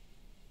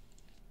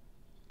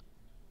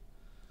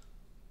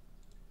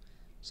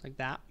 just like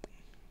that,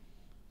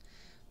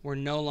 we're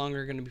no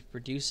longer going to be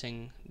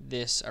producing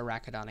this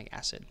arachidonic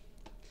acid.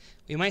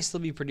 We might still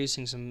be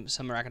producing some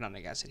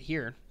arachidonic acid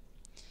here,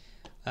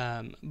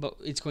 but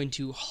it's going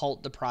to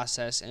halt the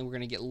process, and we're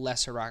going to get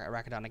less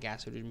arachidonic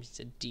acid, which means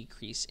a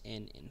decrease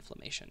in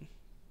inflammation.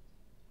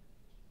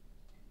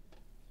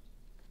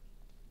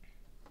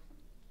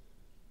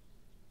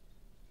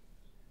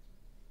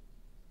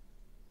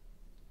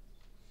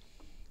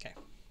 Okay.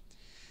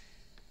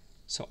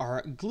 So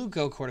our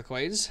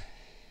glucocorticoids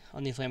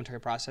on the inflammatory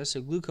process,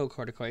 so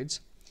glucocorticoids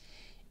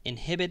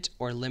inhibit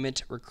or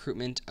limit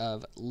recruitment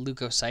of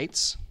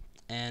leukocytes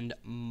and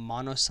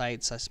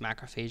monocytes, thus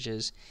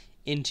macrophages,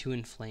 into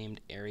inflamed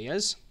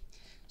areas.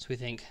 So we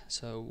think,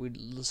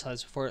 we saw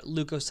this before,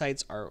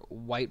 leukocytes are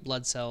white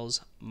blood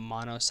cells,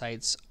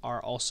 monocytes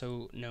are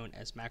also known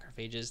as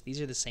macrophages.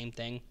 These are the same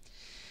thing,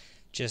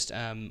 just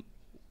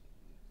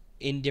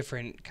in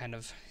different kind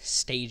of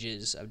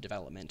stages of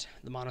development.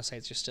 The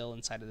monocytes are still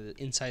inside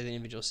the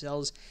individual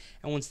cells,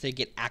 and once they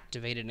get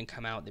activated and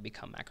come out, they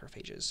become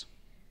macrophages.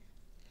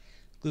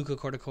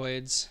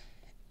 Glucocorticoids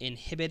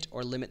inhibit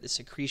or limit the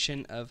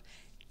secretion of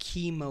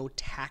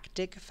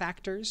chemotactic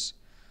factors,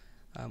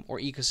 or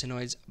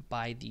eicosanoids,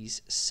 by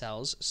these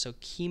cells. So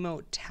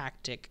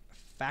chemotactic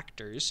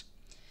factors,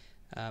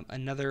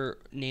 another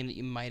name that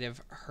you might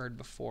have heard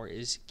before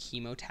is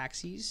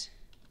chemotaxis.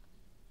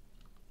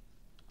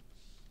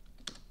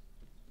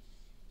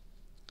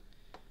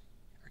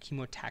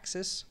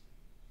 Chemotaxis.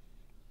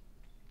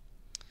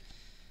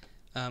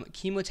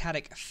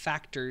 Chemotatic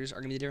factors are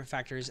going to be the different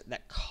factors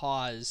that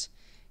cause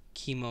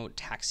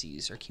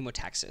chemotaxis or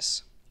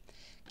chemotaxis.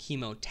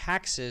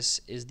 Chemotaxis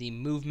is the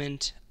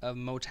movement of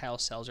motile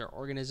cells or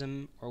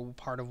organism or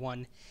part of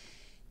one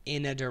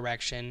in a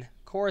direction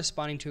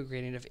corresponding to a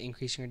gradient of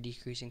increasing or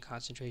decreasing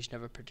concentration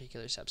of a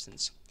particular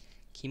substance.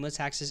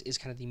 Chemotaxis is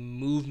kind of the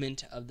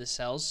movement of the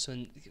cells. So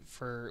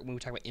when we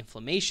talk about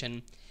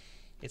inflammation,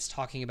 it's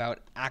talking about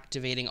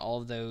activating all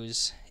of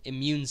those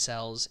immune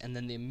cells, and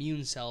then the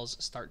immune cells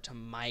start to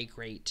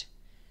migrate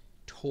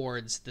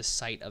towards the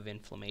site of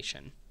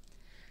inflammation.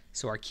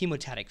 So our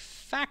chemotatic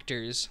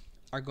factors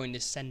are going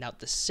to send out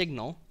the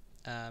signal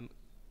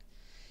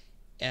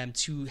and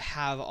to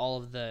have all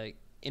of the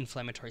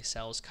inflammatory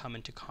cells come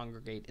and to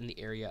congregate in the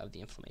area of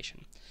the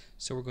inflammation.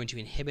 So we're going to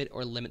inhibit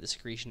or limit the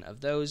secretion of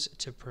those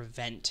to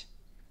prevent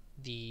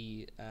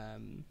the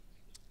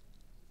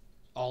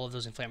all of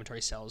those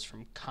inflammatory cells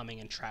from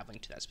coming and traveling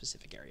to that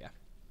specific area.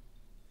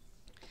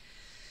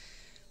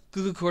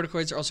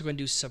 Glucocorticoids are also going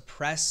to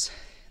suppress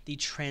the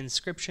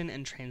transcription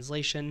and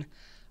translation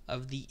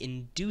of the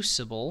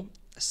inducible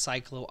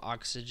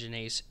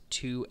cyclooxygenase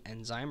 2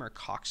 enzyme, or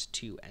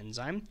COX-2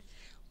 enzyme.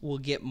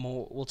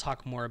 We'll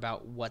talk more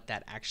about what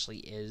that actually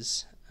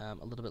is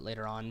a little bit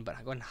later on, but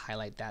I'll go ahead and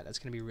highlight that. That's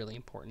going to be really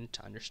important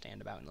to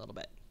understand about in a little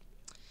bit.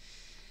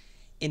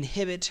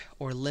 Inhibit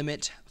or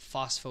limit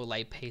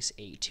phospholipase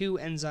A2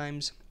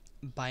 enzymes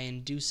by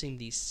inducing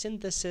the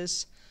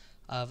synthesis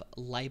of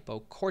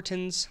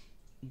lipocortins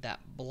that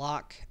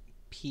block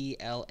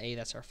PLA,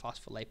 that's our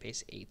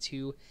phospholipase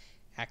A2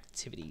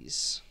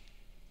 activities.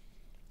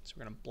 So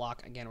we're going to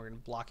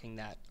blocking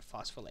that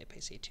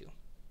phospholipase A2.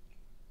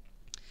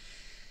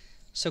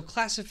 So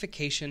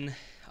classification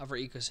of our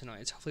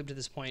eicosanoids. Hopefully up to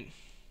this point,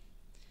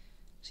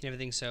 seen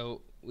everything.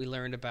 So we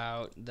learned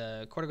about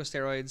the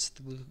corticosteroids,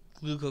 the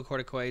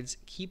glucocorticoids.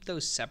 Keep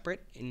those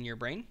separate in your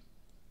brain.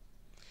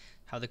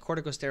 How the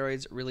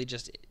corticosteroids really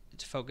just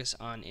focus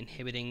on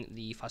inhibiting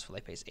the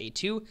phospholipase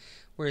A2,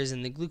 whereas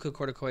in the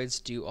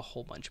glucocorticoids do a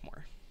whole bunch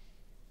more.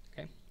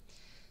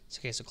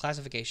 Okay, so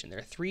classification. There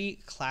are three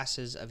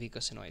classes of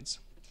eicosanoids.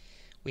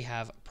 We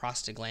have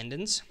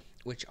prostaglandins,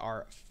 which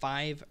are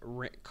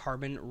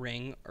 5-carbon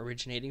ring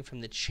originating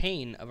from the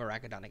chain of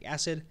arachidonic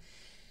acid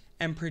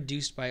and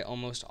produced by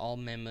almost all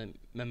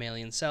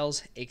mammalian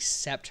cells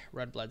except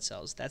red blood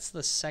cells. That's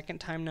the second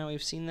time now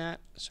we've seen that,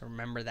 so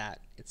remember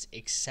that. It's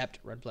except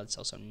red blood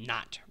cells, so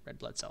not red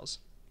blood cells.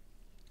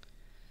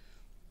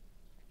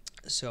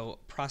 So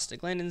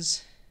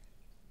prostaglandins,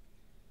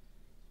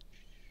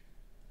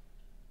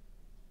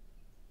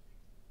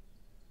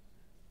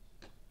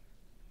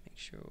 make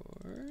sure.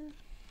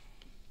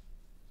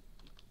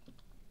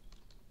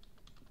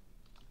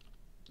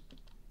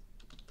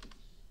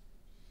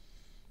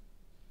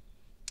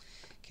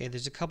 Okay,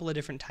 there's a couple of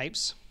different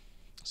types.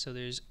 So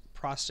there's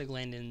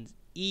prostaglandin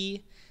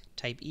E,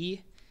 type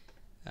E.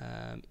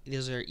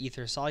 Those are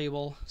ether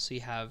soluble. So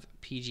you have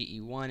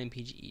PGE1 and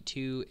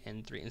PGE2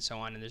 and 3 and so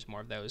on, and there's more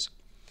of those.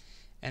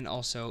 And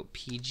also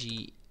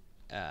PGF.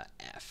 Okay.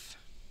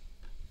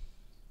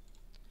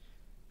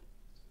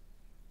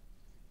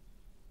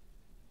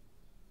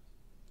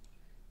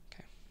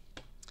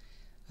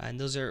 And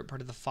those are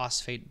part of the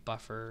phosphate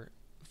buffer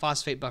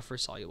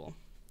soluble.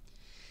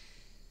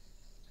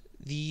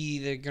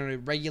 They're going to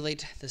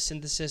regulate the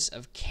synthesis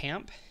of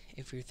CAMP.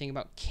 If you're thinking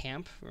about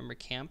CAMP, remember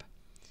CAMP?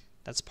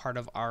 That's part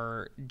of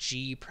our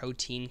G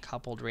protein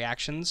coupled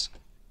reactions.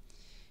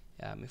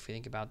 If we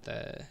can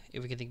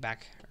think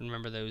back and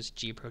remember those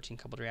G protein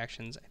coupled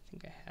reactions, I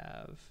think I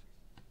have.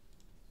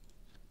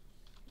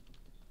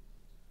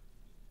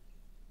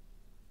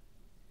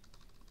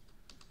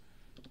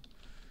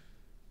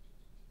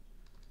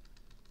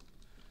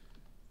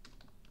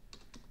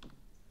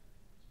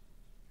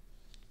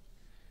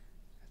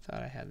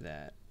 had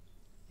that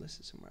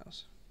listed somewhere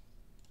else.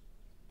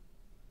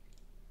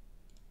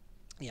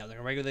 Yeah, the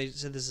regulated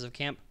synthesis of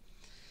CAMP.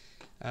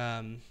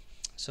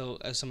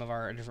 Some of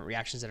our different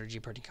reactions that are G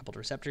protein coupled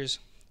receptors.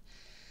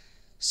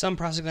 Some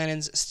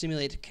prostaglandins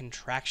stimulate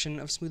contraction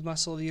of smooth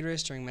muscle of the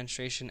uterus during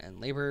menstruation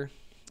and labor,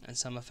 and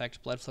some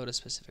affect blood flow to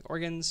specific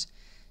organs.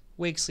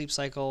 Wake-sleep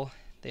cycle,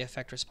 they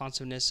affect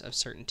responsiveness of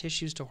certain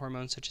tissues to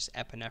hormones such as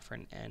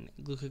epinephrine and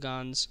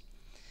glucagons.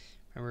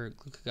 Remember,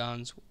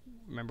 glucagons,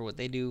 remember what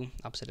they do,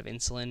 opposite of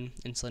insulin.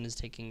 Insulin is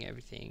taking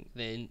everything,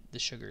 the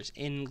sugars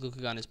in.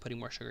 Glucagon is putting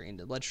more sugar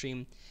into the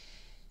bloodstream.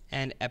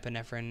 And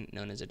epinephrine,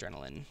 known as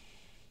adrenaline.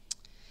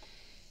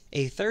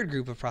 A third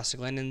group of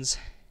prostaglandins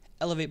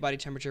elevate body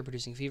temperature,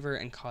 producing fever,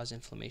 and cause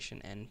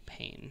inflammation and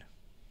pain.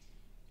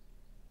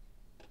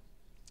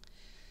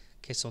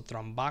 Okay, so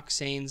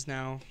thromboxanes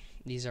now.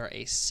 These are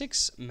a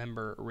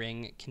 6-member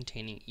ring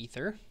containing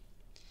ether.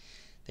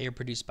 They are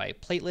produced by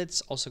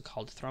platelets, also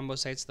called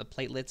thrombocytes. The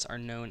platelets are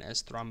known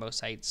as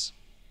thrombocytes.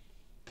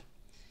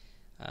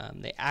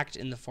 They act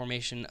in the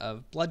formation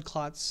of blood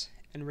clots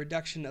and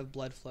reduction of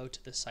blood flow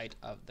to the site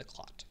of the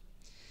clot.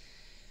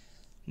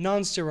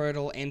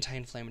 Non-steroidal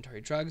anti-inflammatory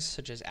drugs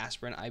such as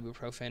aspirin,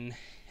 ibuprofen,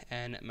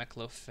 and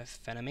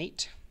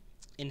meclofenamate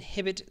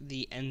inhibit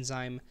the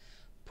enzyme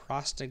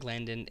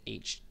prostaglandin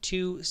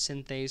H2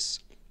 synthase,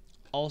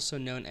 also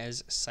known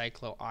as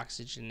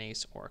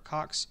cyclooxygenase or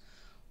COX,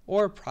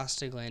 or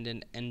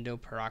prostaglandin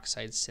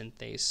endoperoxide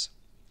synthase,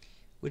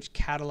 which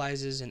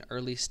catalyzes an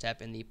early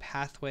step in the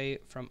pathway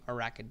from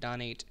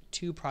arachidonate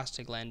to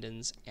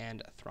prostaglandins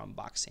and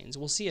thromboxanes.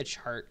 We'll see a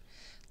chart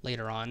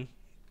later on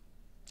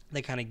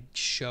that kind of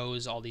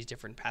shows all these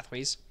different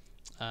pathways.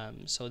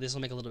 So this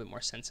will make a little bit more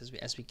sense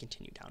as we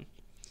continue down.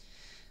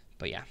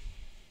 But yeah.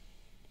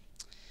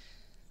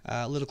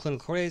 Little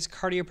clinical correlates,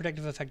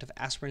 cardioprotective effect of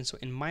aspirin. So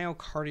in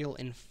myocardial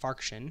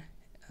infarction,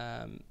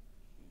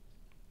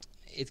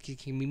 it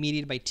can be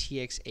mediated by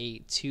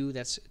TXA2.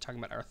 That's talking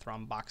about our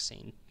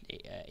thromboxane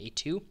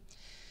A2.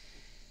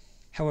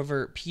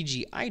 However,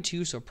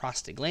 PGI2, so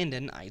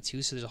prostaglandin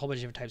I2, so there's a whole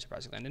bunch of different types of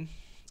prostaglandin,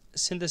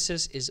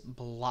 synthesis is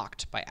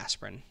blocked by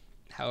aspirin.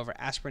 However,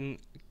 aspirin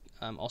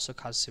also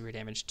causes severe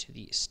damage to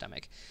the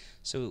stomach.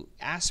 So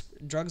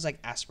drugs like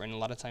aspirin, a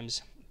lot of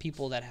times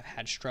people that have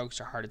had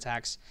strokes or heart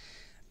attacks,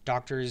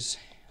 doctors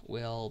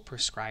will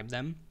prescribe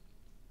them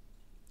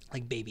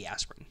like baby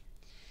aspirin.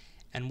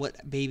 And what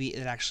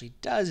it actually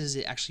does is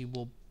it actually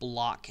will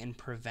block and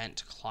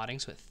prevent clotting,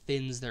 so it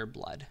thins their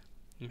blood.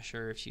 I'm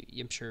sure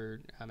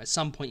at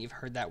some point you've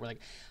heard that where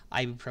like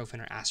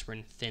ibuprofen or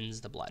aspirin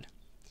thins the blood.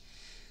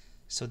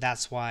 So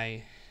that's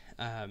why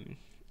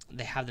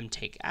they have them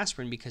take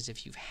aspirin, because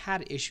if you've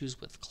had issues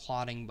with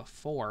clotting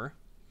before,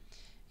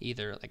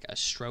 either like a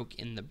stroke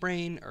in the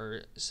brain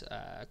or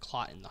a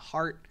clot in the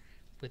heart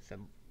with a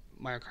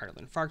myocardial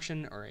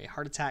infarction or a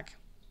heart attack,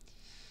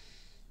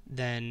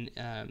 then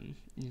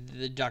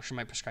the doctor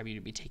might prescribe you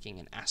to be taking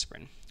an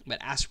aspirin. But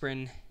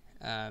aspirin,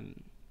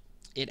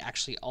 it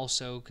actually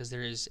also, because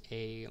there is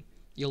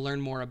you'll learn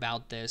more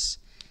about this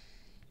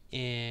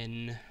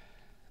in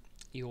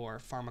your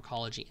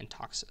pharmacology and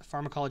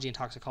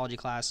toxicology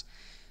class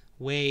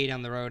way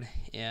down the road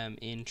in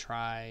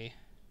I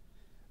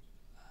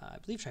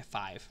believe try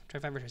 5 or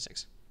try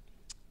 6.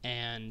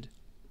 And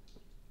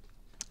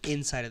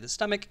inside of the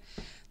stomach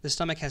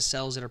has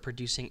cells that are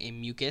producing a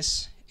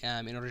mucus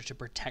in order to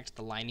protect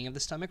the lining of the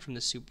stomach from the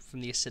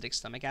acidic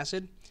stomach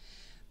acid.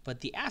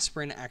 But the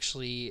aspirin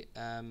actually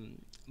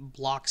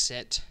blocks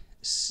it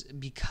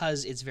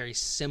because it's very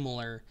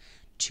similar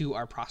to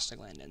our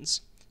prostaglandins.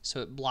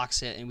 So it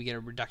blocks it, and we get a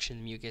reduction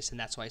in mucus, and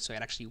that's why. So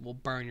it actually will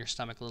burn your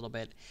stomach a little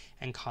bit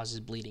and causes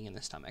bleeding in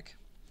the stomach.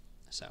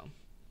 So,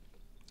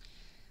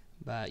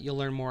 but you'll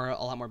learn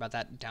a lot more about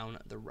that down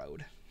the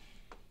road.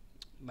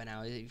 But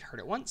now you've heard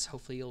it once,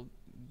 hopefully you'll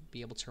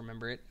be able to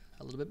remember it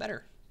a little bit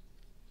better.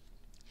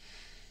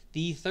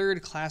 The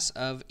third class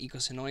of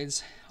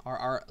eicosanoids are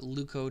our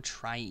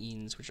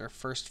leukotrienes, which are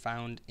first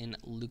found in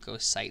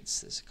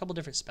leukocytes. There's a couple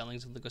different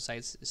spellings of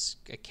leukocytes. It's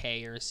a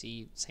K or a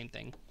C, same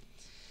thing.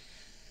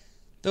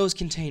 Those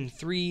contain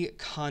 3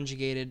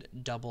 conjugated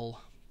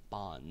double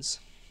bonds.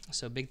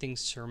 So big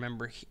things to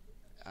remember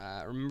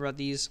about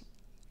these.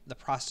 The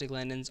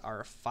prostaglandins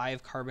are a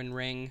 5-carbon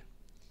ring.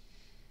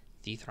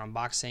 The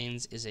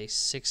thromboxanes is a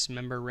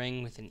 6-member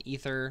ring with an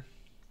ether.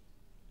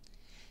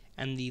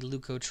 And the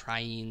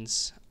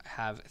leukotrienes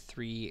have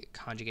 3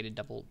 conjugated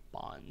double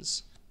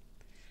bonds.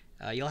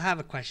 You'll have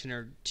a question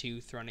or two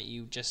thrown at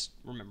you just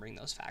remembering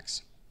those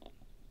facts.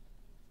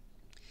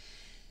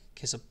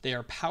 Okay, so they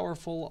are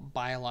powerful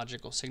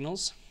biological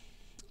signals.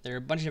 There are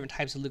a bunch of different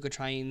types of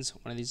leukotrienes.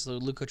 One of these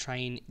is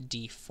leukotriene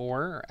D4,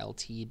 or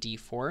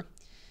LTD4,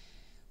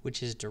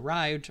 which is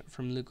derived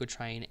from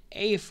leukotriene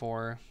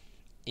A4,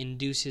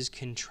 induces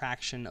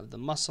contraction of the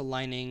muscle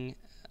lining,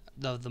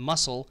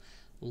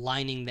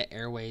 lining the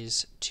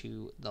airways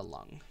to the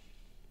lung.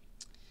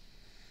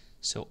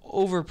 So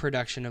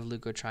overproduction of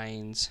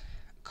leukotrienes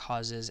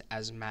causes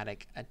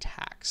asthmatic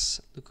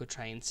attacks.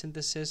 Leukotriene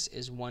synthesis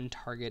is one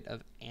target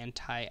of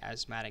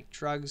anti-asthmatic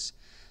drugs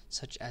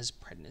such as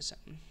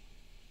prednisone.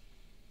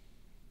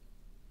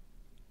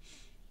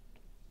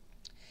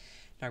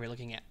 Now we're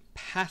looking at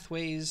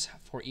pathways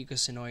for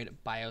eicosanoid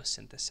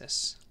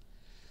biosynthesis.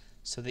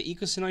 So the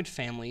eicosanoid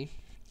family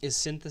is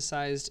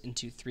synthesized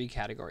into 3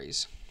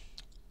 categories.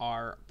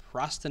 Our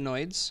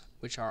prostanoids,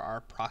 which are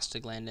our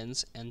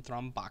prostaglandins and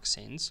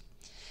thromboxanes,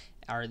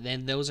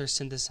 those are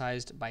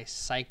synthesized by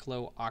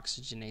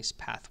cyclooxygenase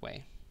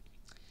pathway.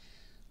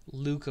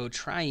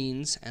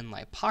 Leukotrienes and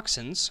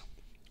lipoxins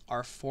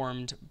are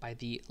formed by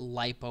the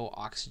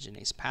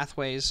lipooxygenase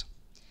pathways,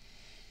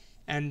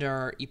 and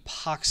our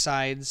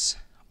epoxides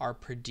are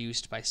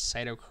produced by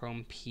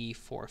cytochrome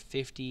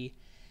P450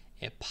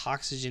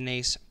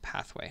 epoxygenase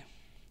pathway.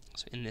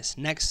 So in this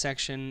next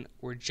section,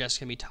 we're just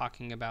going to be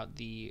talking about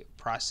the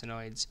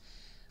prostanoids,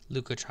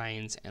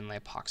 leukotrienes, and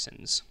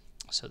lipoxins.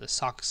 So the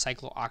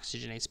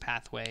cyclooxygenase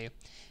pathway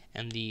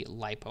and the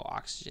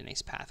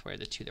lipooxygenase pathway are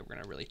the 2 that we're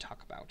going to really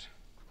talk about.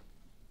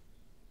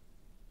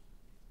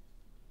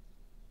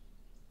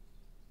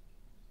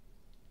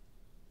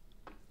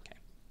 Okay.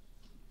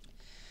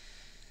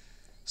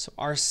 So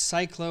our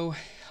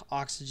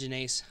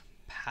cyclooxygenase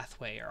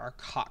pathway, or our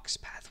COX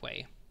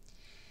pathway,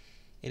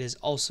 it is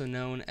also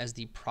known as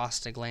the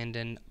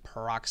prostaglandin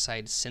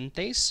peroxide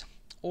synthase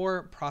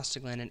or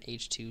prostaglandin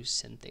H2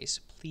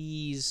 synthase.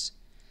 Please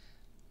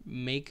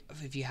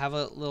if you have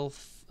a little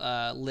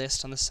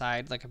list on the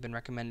side, like I've been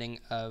recommending,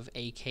 of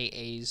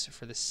AKAs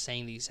for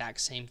saying the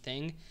exact same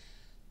thing,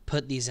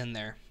 put these in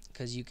there,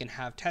 because you can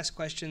have test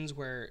questions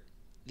where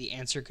the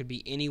answer could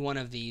be any one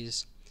of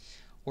these,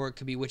 or it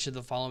could be which of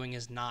the following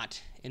is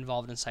not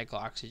involved in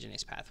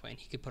cyclooxygenase pathway. And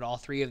he could put all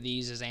 3 of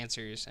these as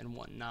answers and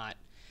one not,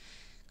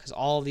 because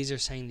all of these are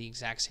saying the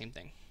exact same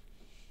thing.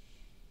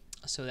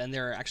 So then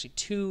there are actually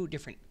 2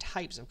 different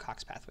types of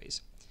COX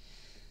pathways.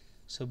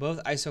 So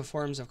both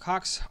isoforms of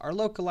COX are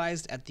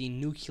localized at the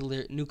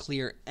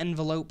nuclear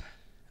envelope.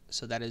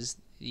 So that is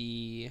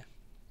the,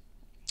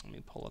 let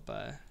me pull up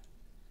a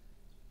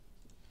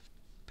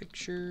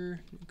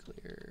picture,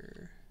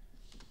 nuclear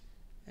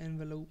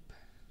envelope.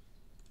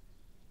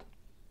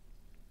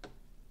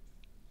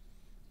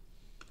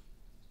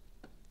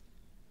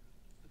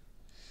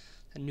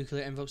 A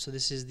nuclear envelope, so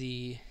this is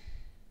the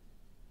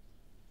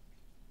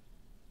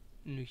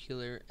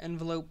nuclear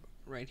envelope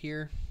right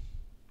here.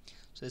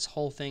 So this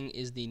whole thing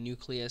is the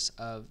nucleus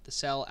of the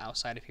cell.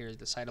 Outside of here is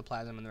the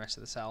cytoplasm and the rest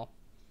of the cell.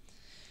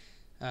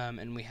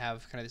 And we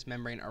have kind of this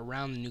membrane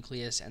around the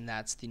nucleus, and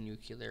that's the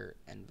nuclear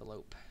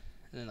envelope.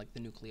 And then like the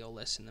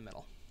nucleolus in the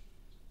middle.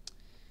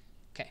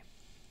 Okay.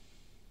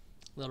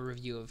 A little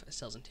review of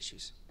cells and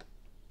tissues.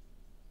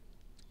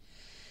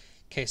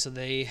 Okay, so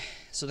the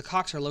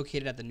COX are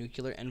located at the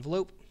nuclear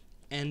envelope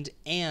and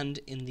in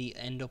the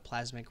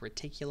endoplasmic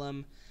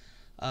reticulum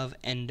of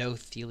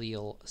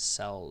endothelial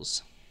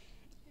cells.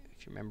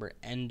 If you remember,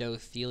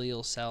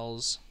 endothelial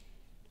cells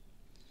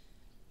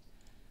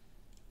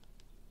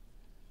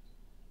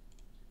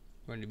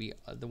are going to be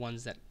the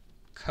ones that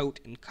coat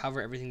and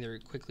cover everything that are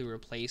quickly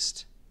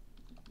replaced.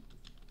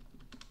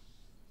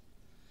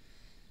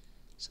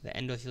 So the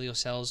endothelial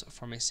cells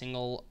form a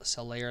single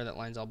cell layer that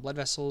lines all blood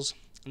vessels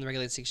and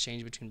regulates the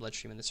exchange between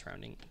bloodstream and the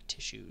surrounding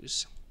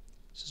tissues.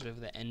 So we have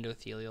the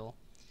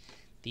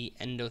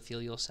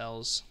endothelial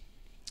cells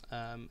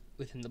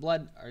within the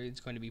blood are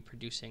going to be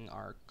producing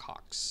our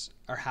COX,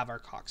 or have our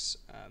COX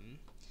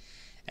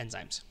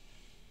enzymes.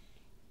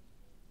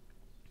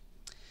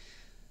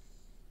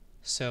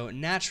 So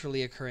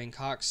naturally occurring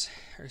COX,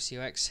 or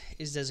COX,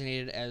 is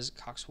designated as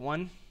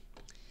COX-1.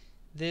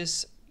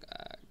 This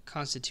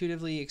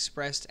constitutively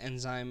expressed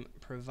enzyme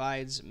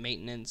provides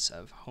maintenance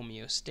of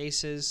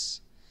homeostasis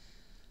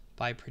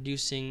by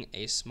producing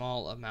a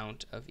small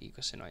amount of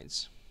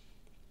eicosanoids.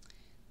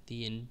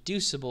 The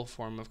inducible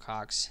form of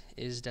COX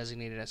is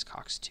designated as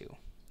COX-2.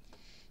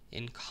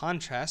 In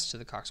contrast to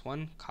the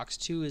COX-1,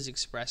 COX-2 is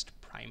expressed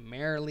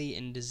primarily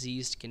in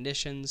diseased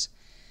conditions,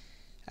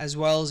 as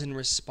well as in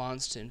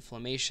response to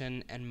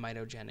inflammation and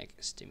mitogenic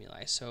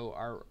stimuli. So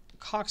our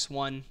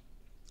COX-1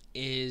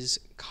 is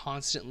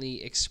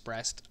constantly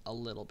expressed a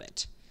little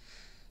bit.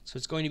 So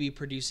it's going to be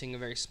producing a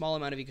very small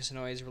amount of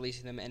eicosanoids,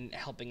 releasing them, and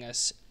helping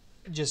us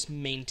just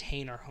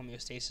maintain our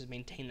homeostasis,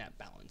 maintain that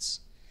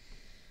balance.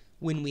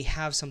 When we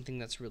have something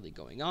that's really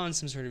going on,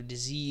 some sort of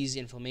disease,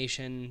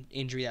 inflammation,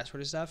 injury, that sort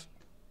of stuff,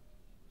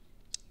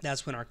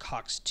 that's when our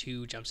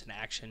COX-2 jumps into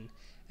action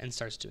and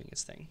starts doing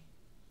its thing.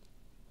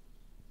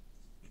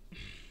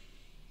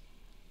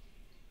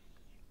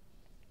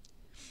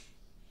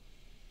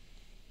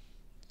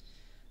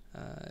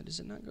 Does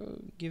it not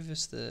give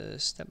us the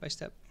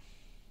step-by-step?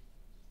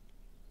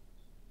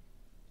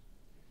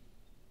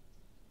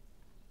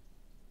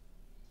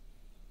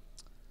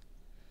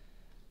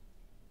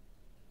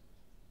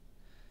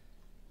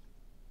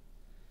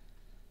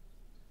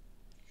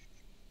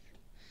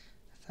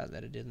 I thought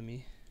that it did. Let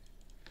me.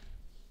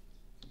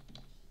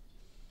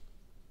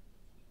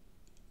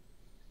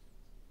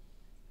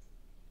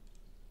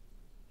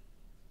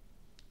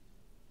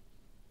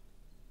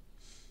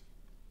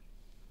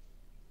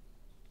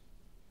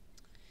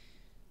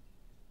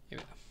 Here we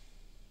go.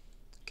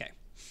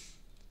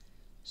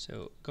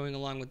 So going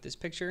along with this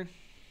picture,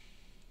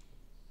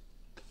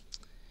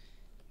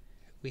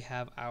 we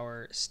have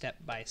our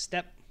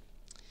step-by-step.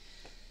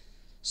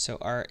 So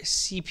our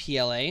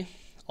CPLA,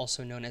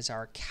 also known as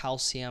our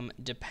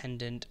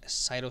calcium-dependent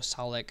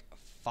cytosolic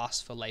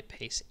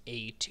phospholipase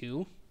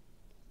A2.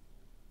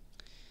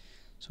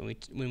 So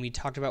when we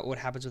talked about what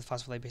happens with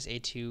phospholipase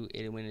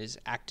A2 when it is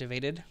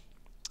activated,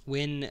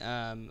 when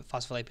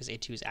phospholipase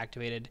A2 is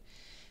activated,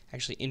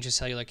 actually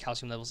intracellular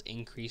calcium levels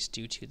increase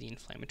due to the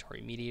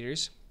inflammatory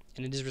mediators,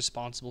 and it is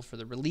responsible for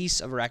the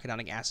release of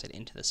arachidonic acid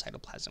into the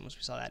cytoplasm. As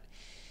we saw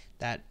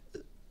that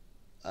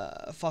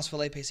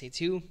phospholipase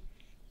A2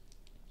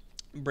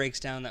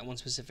 breaks down that one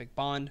specific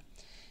bond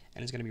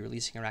and is going to be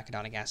releasing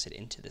arachidonic acid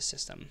into the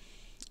system.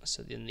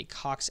 So then the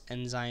COX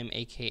enzyme,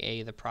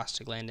 aka the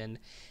prostaglandin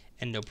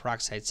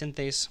endoperoxide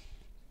synthase,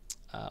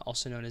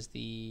 also known as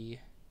the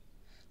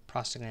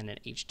prostaglandin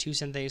H2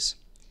 synthase,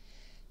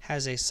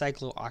 has a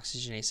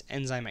cyclooxygenase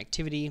enzyme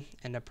activity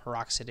and a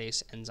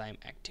peroxidase enzyme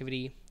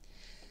activity.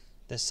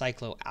 The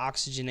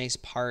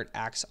cyclooxygenase part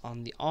acts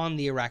on the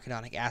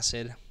arachidonic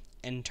acid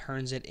and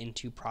turns it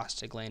into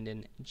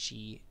prostaglandin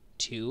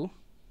G2.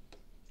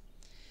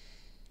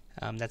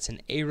 That's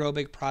an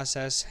aerobic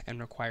process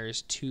and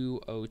requires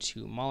 2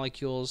 O2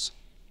 molecules.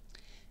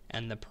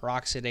 And the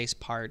peroxidase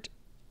part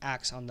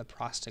acts on the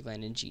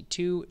prostaglandin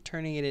G2,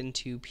 turning it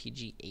into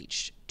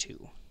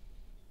PGH2.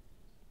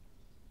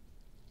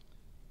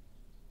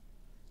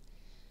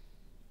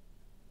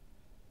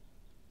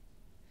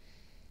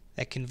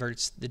 That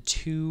converts the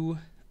 2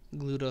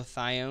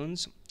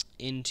 glutathiones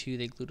into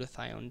the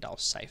glutathione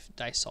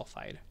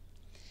disulfide.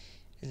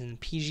 And then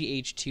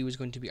PGH2 is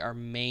going to be our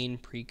main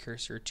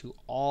precursor to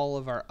all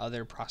of our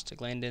other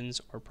prostaglandins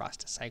or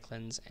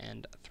prostacyclins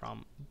and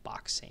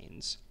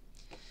thromboxanes.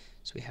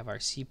 So we have our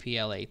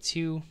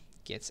CPLA2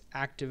 gets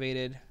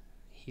activated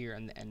here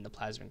in the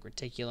endoplasmic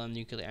reticulum,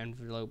 nuclear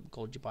envelope,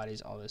 Golgi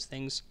bodies, all those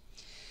things.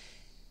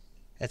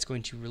 That's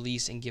going to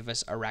release and give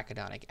us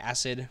arachidonic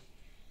acid.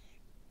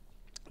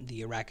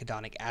 The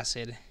arachidonic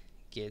acid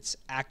gets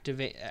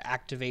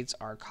activates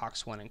our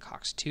COX-1 and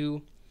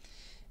COX-2,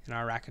 and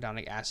our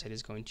arachidonic acid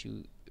is going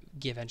to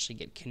eventually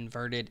get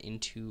converted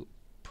into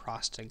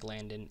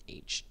prostaglandin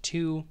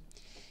H2,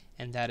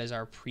 and that is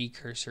our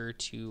precursor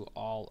to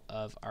all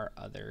of our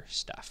other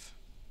stuff.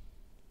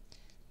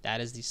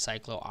 That is the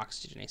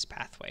cyclooxygenase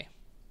pathway.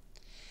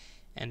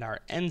 And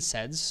our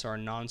NSAIDs, so our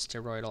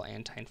non-steroidal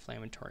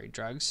anti-inflammatory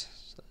drugs,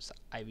 so those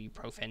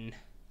ibuprofen,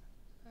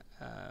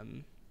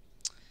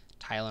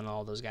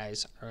 Tylenol, those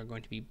guys are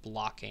going to be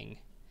blocking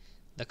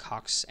the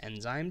COX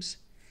enzymes,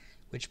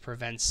 which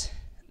prevents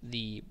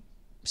the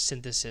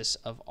synthesis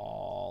of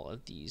all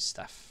of this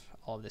stuff.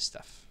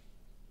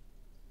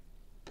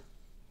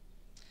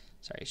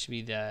 Sorry, it should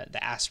be the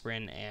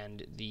aspirin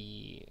and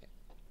the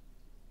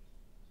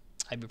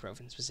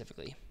ibuprofen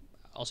specifically,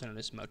 also known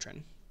as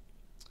Motrin.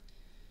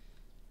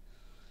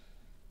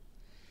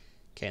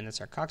 Okay, and that's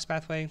our COX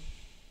pathway.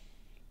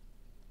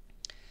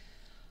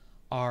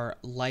 Our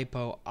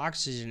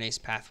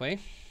lipooxygenase pathway.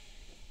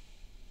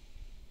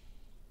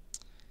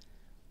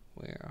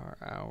 Where are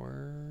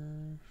our...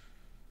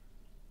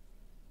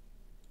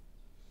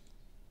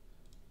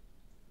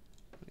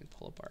 Let me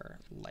pull up our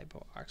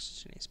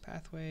lipooxygenase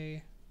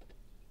pathway.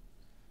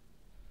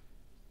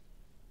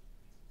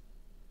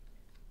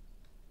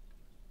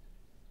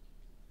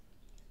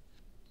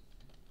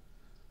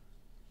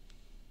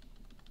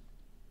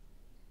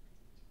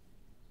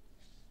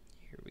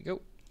 Here we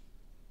go.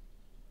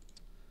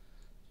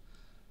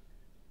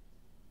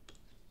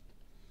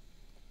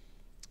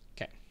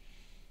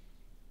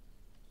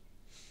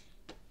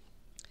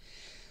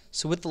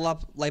 So with the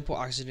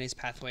lipooxygenase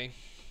pathway,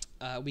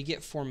 we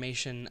get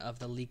formation of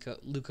the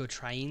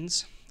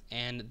leukotrienes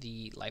and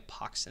the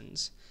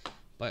lipoxins.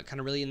 But kind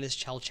of really in this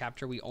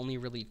chapter, we only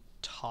really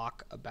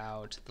talk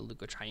about the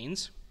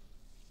leukotrienes.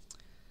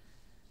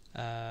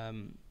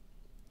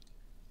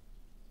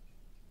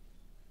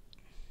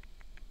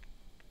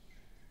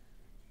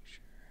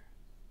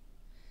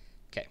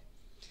 Okay.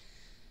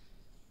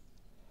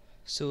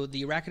 So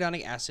the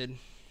arachidonic acid,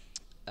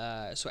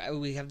 so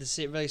we have this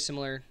really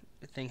similar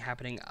thing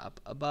happening up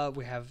above.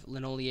 We have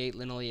linoleate.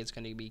 Linoleate is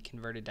going to be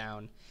converted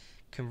to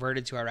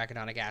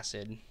arachidonic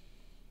acid.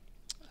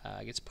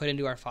 Gets put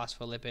into our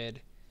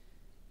phospholipid,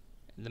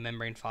 the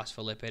membrane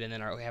phospholipid, and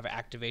then we have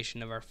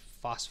activation of our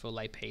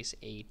phospholipase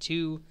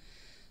A2.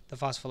 The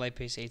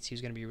phospholipase A2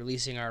 is going to be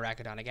releasing our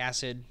arachidonic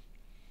acid,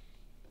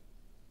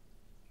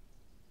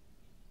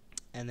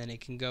 and then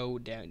it can go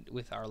down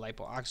with our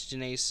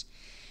lipooxygenase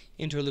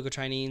into our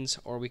leukotrienes,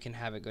 or we can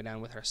have it go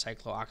down with our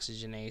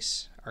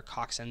cyclooxygenase, our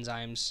COX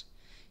enzymes,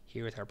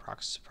 here with our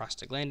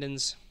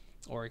prostaglandins,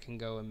 or it can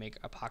go and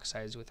make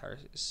epoxides with our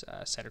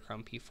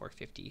cytochrome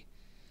P450.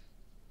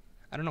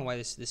 I don't know why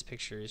this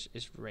picture is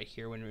right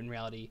here, when in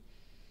reality,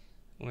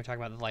 when we're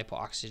talking about the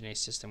lipooxygenase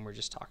system, we're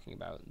just talking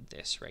about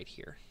this right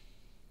here.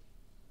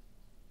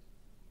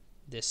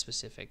 This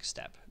specific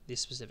step, this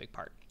specific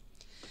part.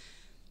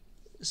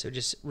 So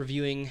just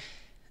reviewing,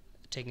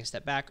 taking a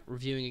step back,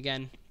 reviewing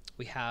again.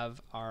 We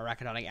have our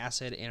arachidonic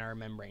acid in our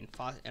membrane.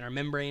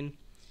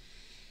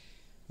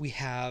 We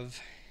have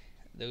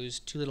those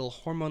two little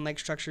hormone-like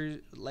structures,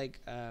 like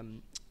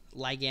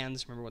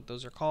ligands. Remember what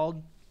those are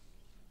called.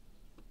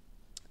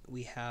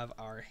 We have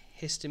our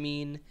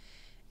histamine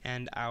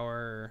and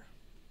our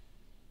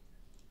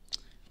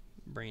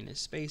brain is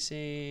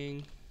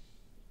spacing.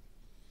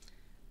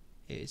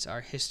 It's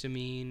our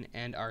histamine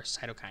and our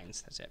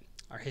cytokines. That's it.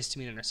 Our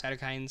histamine and our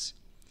cytokines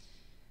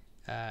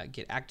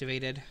get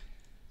activated.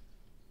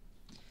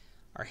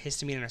 Our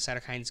histamine and our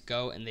cytokines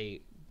go and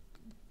they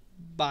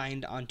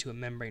bind onto a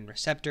membrane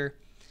receptor.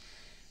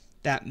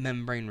 That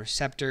membrane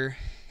receptor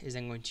is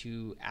then going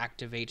to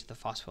activate the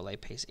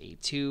phospholipase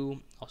A2,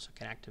 also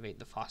can activate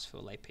the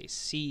phospholipase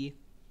C,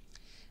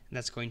 and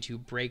that's going to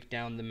break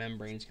down the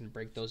membranes, can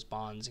break those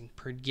bonds, and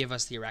give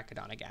us the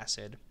arachidonic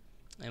acid,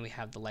 and we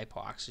have the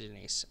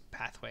lipooxygenase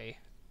pathway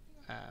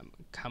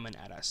coming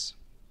at us.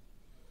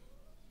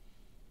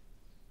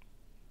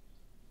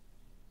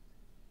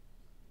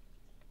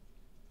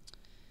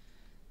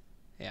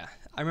 Yeah,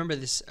 I remember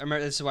this.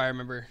 This is why I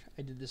remember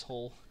I did this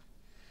whole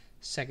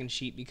second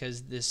sheet,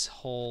 because this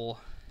whole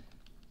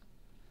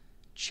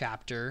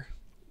chapter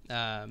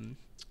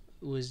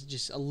was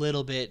just a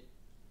little bit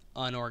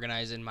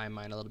unorganized in my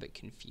mind, a little bit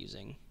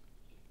confusing.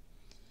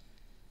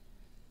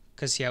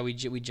 Because yeah, we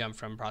jump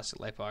from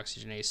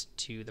lipooxygenase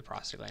to the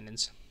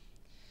prostaglandins.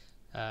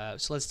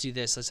 So let's do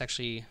this. Let's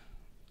actually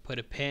put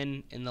a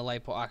pin in the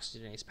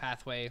lipooxygenase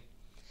pathway.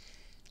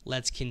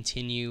 Let's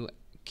continue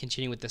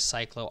with the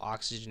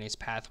cyclooxygenase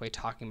pathway,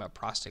 talking about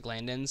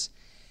prostaglandins,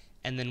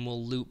 and then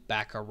we'll loop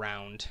back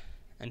around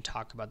and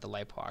talk about the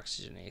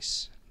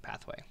lipooxygenase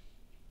pathway.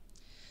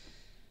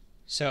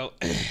 So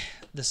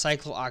the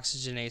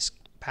cyclooxygenase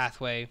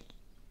pathway,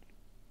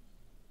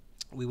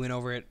 we went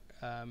over it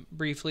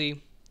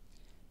briefly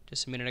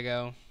just a minute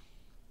ago,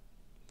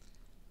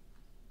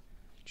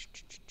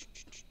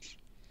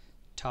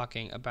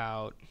 talking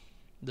about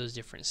those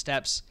different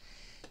steps.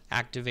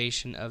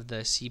 Activation of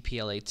the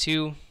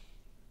CPLA2,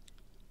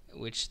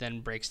 which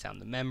then breaks down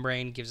the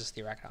membrane, gives us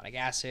the arachidonic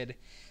acid.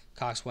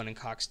 COX-1 and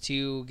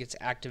COX-2 gets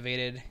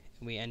activated,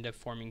 and we end up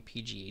forming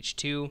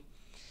PGH2.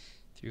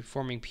 Through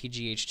forming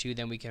PGH2,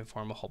 then we can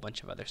form a whole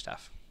bunch of other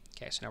stuff.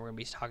 Okay, so now we're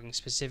going to be talking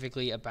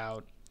specifically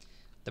about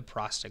the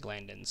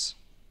prostaglandins,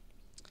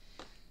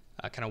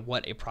 kind of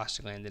what a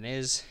prostaglandin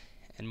is,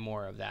 and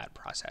more of that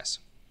process.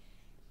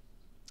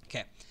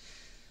 Okay,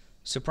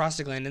 so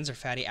prostaglandins are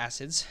fatty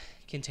acids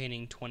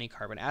containing 20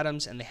 carbon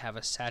atoms, and they have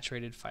a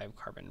saturated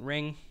 5-carbon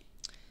ring,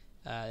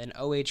 an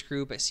OH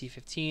group at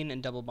C15,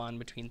 and double bond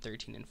between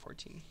 13 and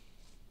 14.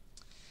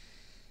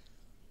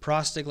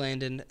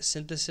 Prostaglandin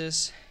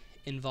synthesis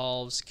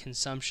involves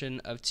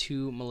consumption of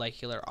 2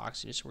 molecular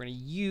oxygen. So we're going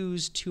to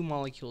use 2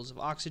 molecules of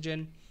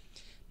oxygen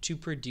to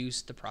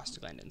produce the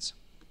prostaglandins.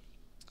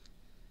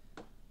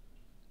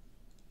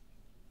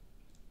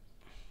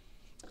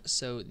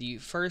 So the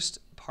first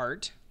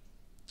part,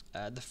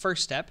 the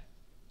first step,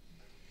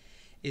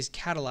 is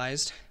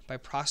catalyzed by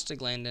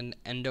prostaglandin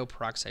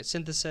endoperoxide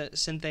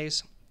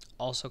synthase,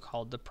 also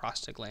called the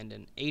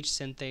prostaglandin H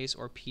synthase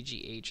or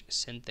PGH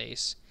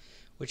synthase,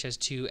 which has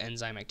 2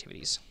 enzyme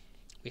activities.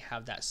 We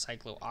have that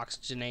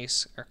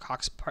cyclooxygenase or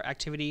COX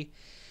activity,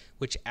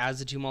 which adds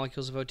the 2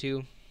 molecules of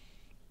O2,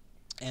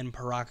 and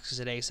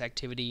peroxidase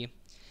activity,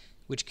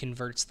 which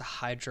converts the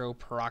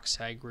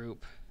hydroperoxide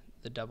group,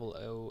 the double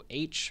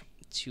OH,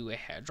 to a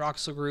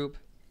hydroxyl group,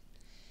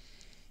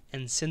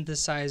 and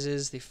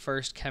synthesizes the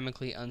first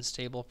chemically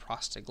unstable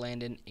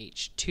prostaglandin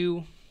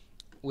H2,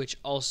 which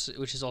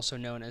is also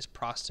known as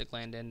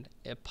prostaglandin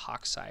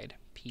epoxide,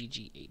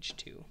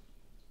 PGH2.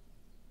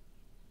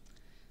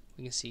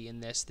 We can see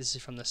in this is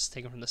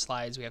taken from the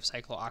slides. We have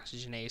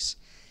cyclooxygenase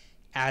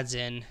adds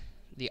in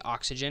the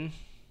oxygen,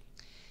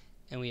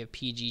 and we have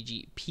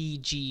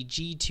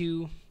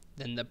PGG2.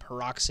 Then the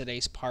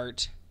peroxidase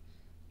part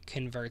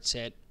converts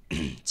it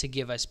to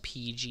give us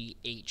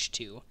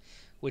PGH2,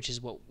 which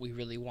is what we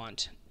really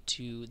want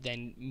to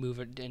then move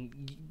it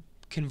and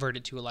convert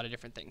it to a lot of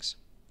different things.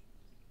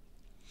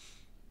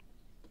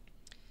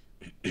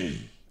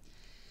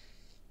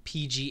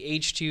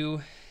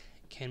 PGH2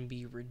 can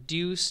be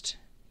reduced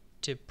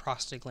to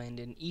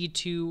prostaglandin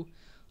E2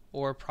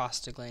 or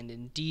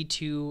prostaglandin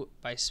D2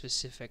 by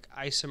specific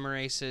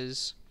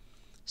isomerases,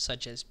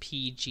 such as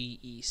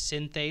PGE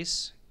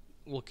synthase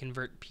will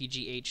convert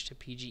PGH to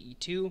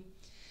PGE2,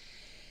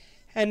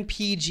 and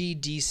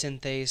PGD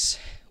synthase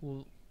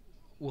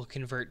will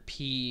convert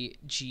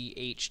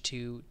PGH2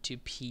 to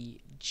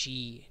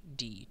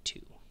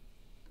PGD2.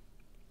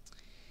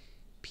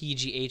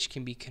 PGH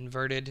can be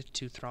converted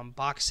to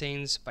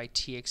thromboxanes by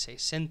TXA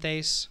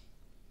synthase,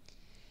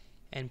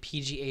 and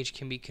PGH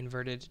can be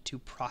converted to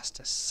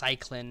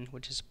prostacyclin,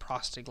 which is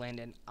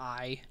prostaglandin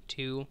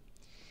I2,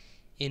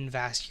 in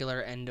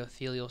vascular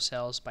endothelial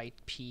cells by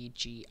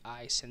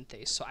PGI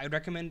synthase. So I would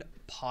recommend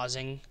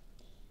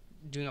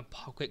doing a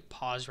quick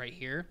pause right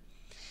here,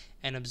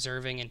 and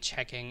observing and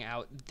checking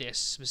out this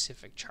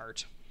specific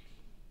chart.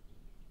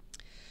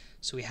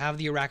 So we have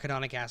the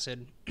arachidonic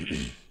acid,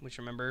 which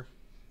remember,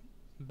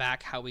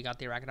 back how we got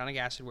the arachidonic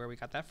acid, where we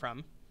got that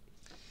from.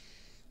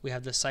 We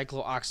have the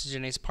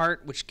cyclooxygenase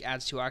part, which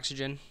adds to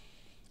oxygen,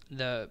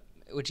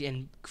 which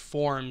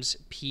forms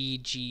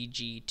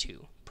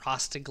PGG2,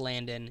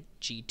 prostaglandin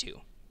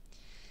G2.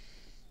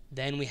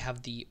 Then we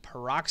have the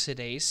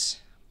peroxidase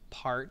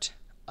part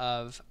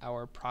of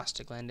our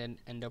prostaglandin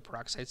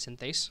endoperoxide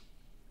synthase,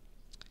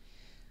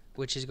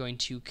 which is going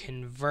to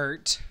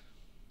convert,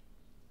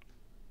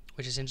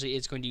 which essentially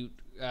is going to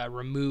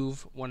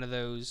remove one of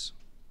those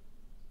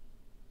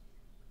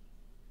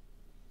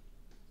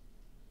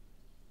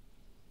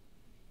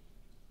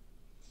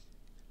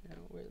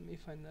let me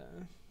find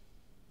the,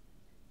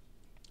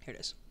 here it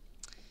is.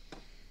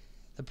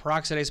 The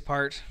peroxidase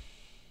part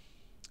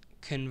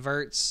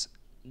converts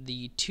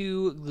the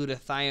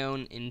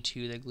 2-glutathione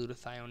into the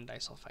glutathione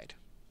disulfide,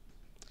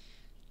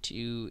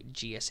 to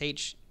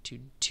GSH to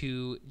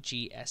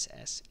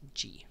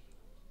 2-GSSG,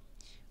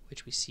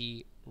 which we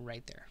see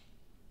right there.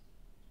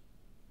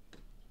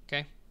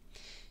 Okay,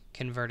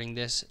 converting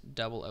this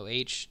double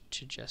OH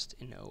to just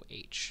an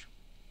OH.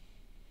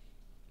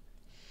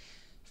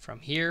 From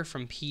here,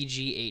 from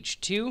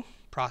PGH2,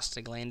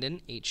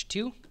 prostaglandin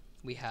H2,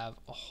 we have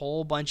a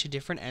whole bunch of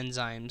different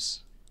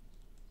enzymes,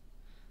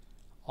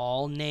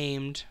 all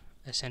named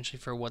essentially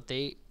for what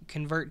they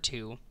convert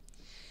to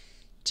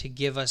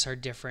give us our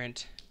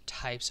different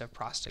types of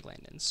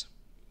prostaglandins.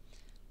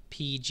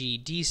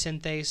 PGD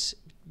synthase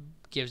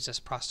gives us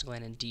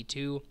prostaglandin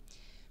D2.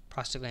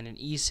 Prostaglandin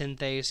E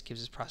synthase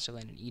gives us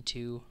prostaglandin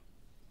E2.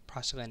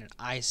 Prostaglandin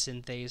I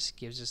synthase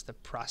gives us the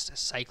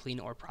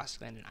prostacycline or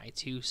prostaglandin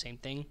I2, same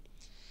thing.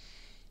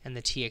 And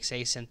the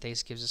TXA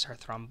synthase gives us our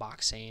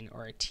thromboxane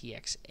or a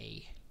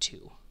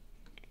TXA2.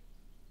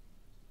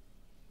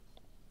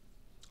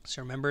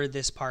 So remember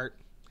this part,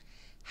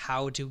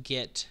 how we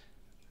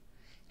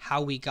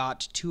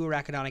got to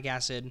arachidonic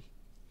acid, and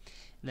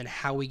then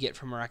how we get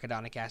from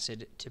arachidonic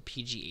acid to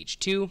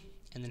PGH2,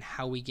 and then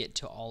how we get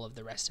to all of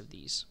the rest of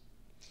these.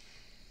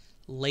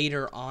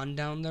 Later on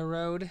down the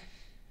road,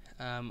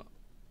 I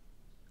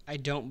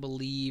don't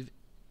believe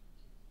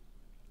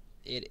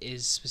it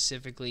is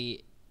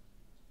specifically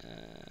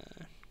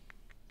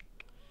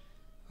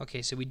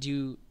okay, so we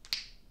do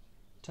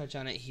touch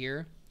on it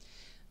here,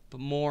 but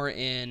more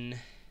in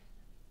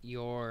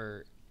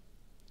your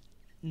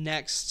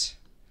next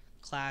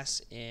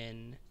class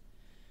in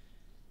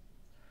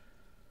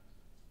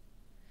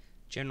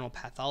general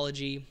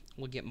pathology.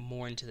 We'll get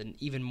more into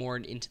even more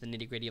into the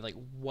nitty-gritty of like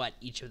what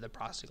each of the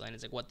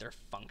prostaglandins, like what their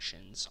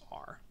functions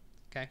are.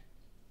 Okay.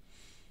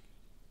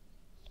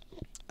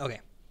 Okay.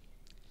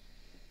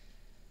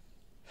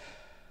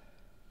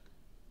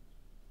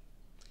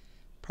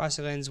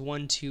 Prostaglandins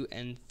 1, 2,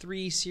 and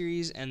 3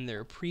 series and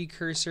their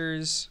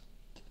precursors.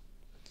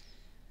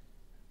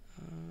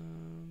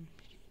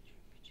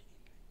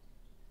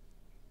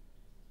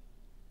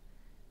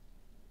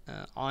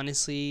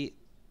 Honestly,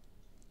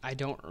 I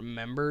don't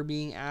remember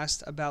being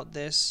asked about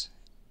this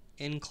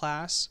in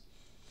class,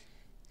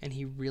 and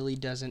he really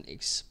doesn't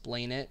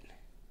explain it.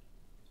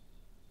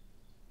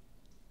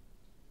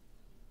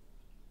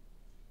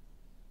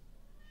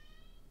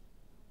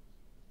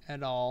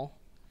 At all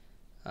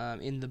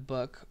in the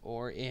book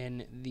or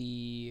in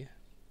the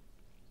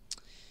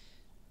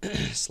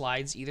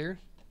slides either.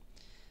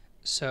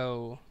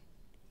 So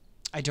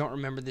I don't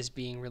remember this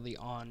being really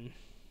on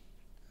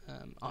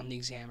the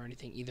exam or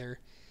anything either.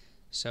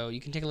 So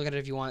you can take a look at it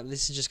if you want.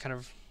 This is just kind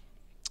of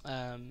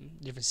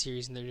different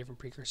series and their different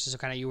precursors. So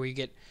kind of where you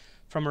get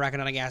from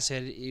arachidonic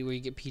acid, where you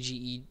get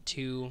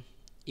PGE2,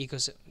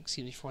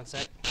 excuse me for one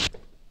sec.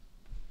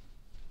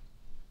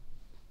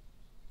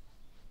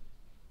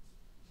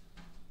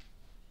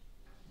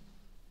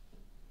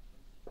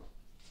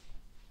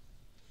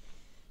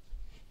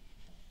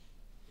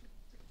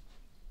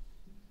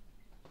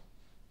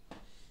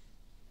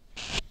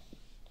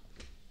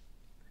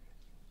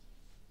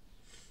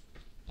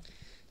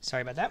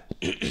 Sorry about that.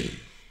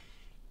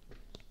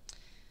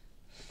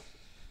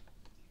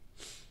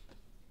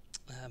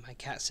 My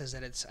cat says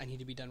that I need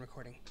to be done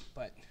recording,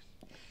 but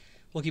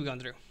we'll keep going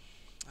through.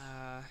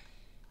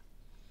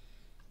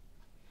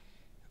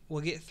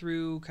 We'll get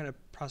through kind of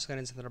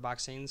prostaglandins and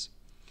thromboxanes.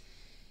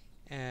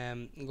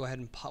 And go ahead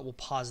and we'll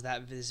pause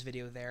this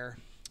video there.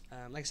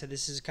 Like I said,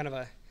 this is kind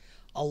of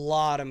a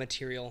lot of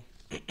material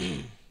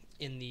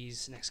in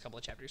these next couple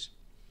of chapters.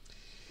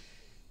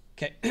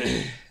 Okay,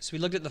 so we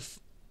looked at the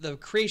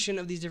creation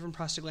of these different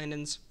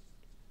prostaglandins,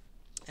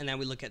 and then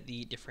we look at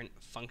the different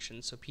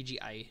functions. So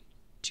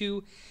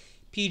PGI2,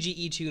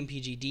 PGE2, and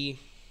PGD.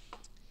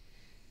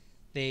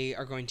 They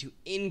are going to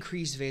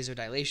increase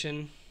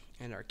vasodilation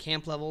and our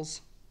camp levels.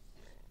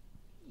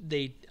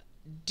 They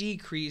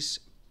decrease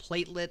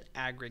platelet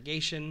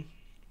aggregation,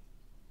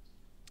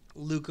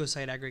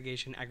 leukocyte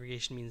aggregation.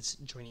 Aggregation means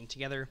joining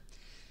together.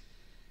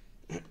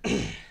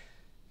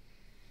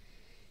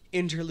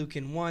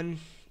 Interleukin-1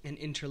 and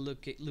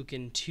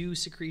interleukin-2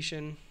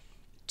 secretion,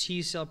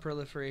 T-cell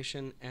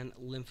proliferation, and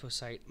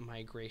lymphocyte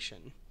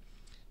migration.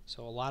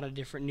 So a lot of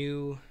different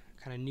new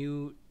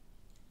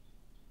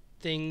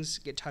things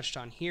get touched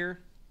on here.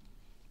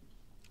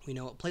 We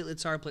know what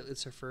platelets are.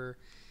 Platelets are for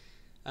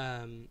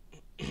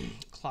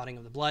clotting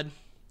of the blood.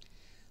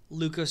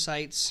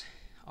 Leukocytes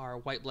are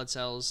white blood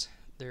cells.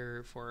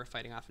 They're for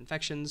fighting off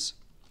infections.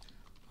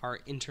 Our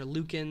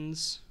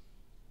interleukins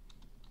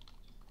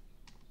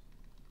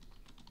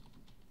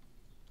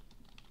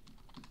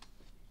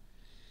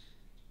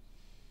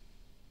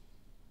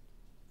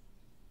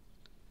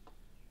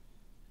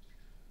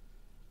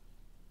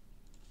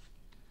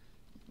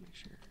make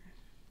sure.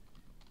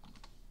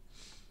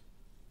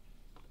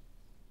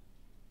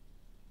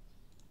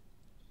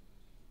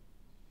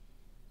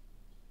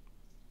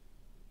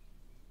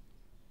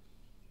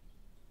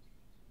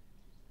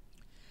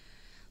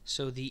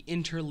 So the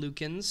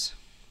interleukins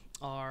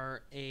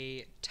are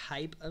a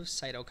type of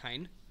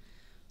cytokine,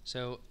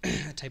 so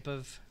a type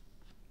of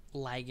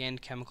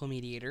ligand chemical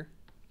mediator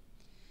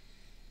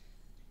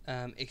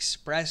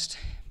expressed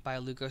by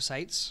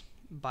leukocytes,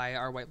 by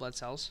our white blood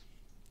cells,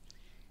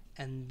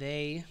 and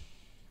they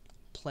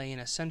play an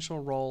essential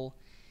role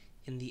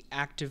in the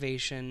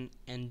activation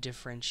and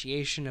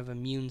differentiation of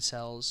immune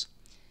cells,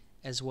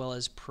 as well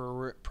as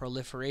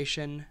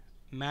proliferation,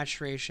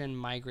 maturation,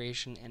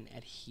 migration, and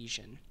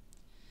adhesion.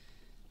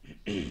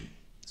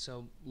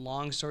 So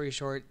long story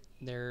short,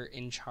 they're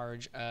in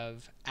charge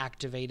of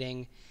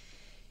activating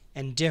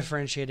and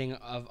differentiating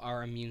of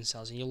our immune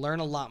cells. And you'll learn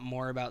a lot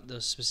more about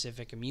those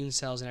specific immune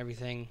cells and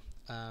everything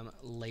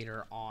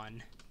later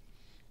on.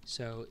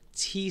 So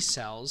T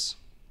cells.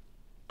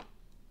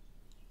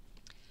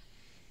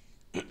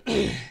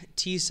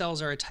 T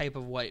cells are a type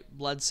of white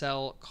blood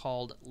cell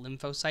called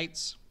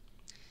lymphocytes.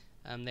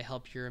 They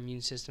help your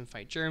immune system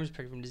fight germs,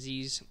 protect from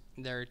disease.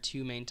 There are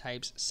two main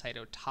types: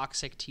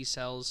 cytotoxic T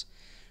cells,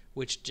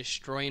 which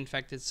destroy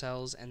infected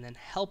cells, and then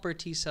helper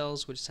T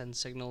cells, which send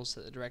signals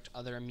that direct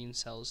other immune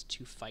cells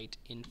to fight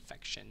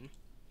infection.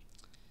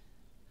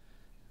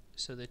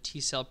 So the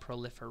T cell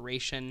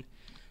proliferation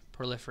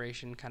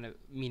kind of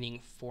meaning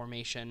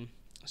formation.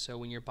 So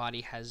when your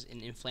body has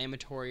an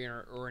inflammatory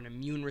or an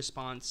immune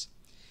response,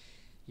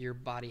 your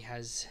body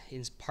has,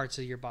 in parts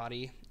of your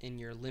body, in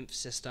your lymph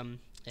system,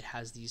 it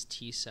has these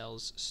T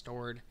cells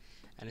stored,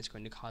 and it's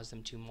going to cause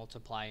them to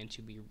multiply and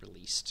to be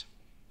released.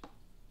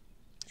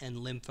 And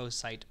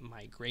lymphocyte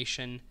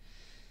migration.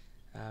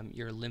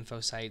 Your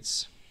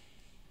lymphocytes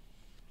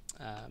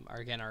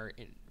are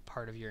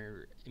part of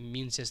your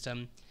immune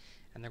system,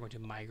 and they're going to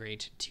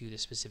migrate to the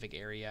specific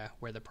area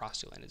where the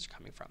prostaglandins are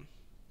coming from.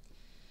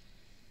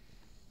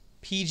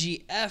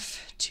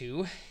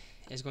 PGF2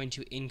 is going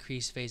to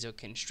increase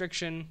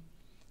vasoconstriction,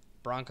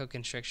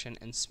 bronchoconstriction,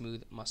 and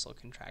smooth muscle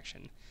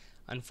contraction.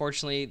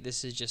 Unfortunately,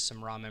 this is just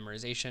some raw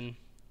memorization.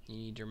 You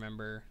need to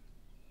remember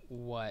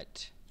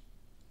what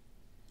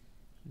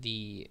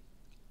the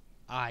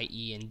I,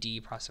 E, and D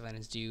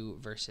prostaglandins do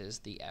versus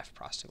the F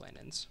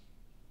prostaglandins.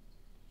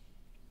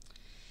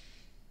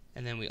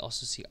 And then we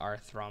also see our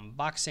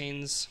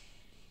thromboxanes.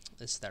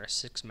 This is our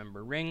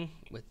 6-member ring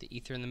with the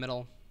ether in the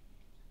middle.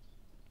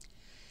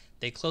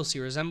 They closely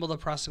resemble the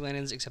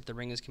prostaglandins, except the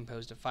ring is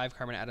composed of 5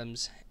 carbon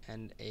atoms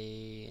and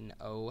an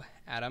O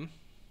atom.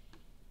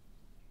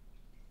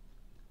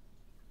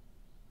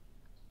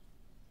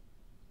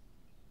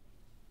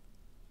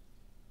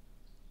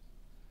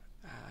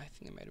 I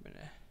think it might have been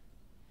a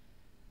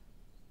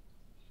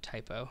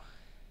typo.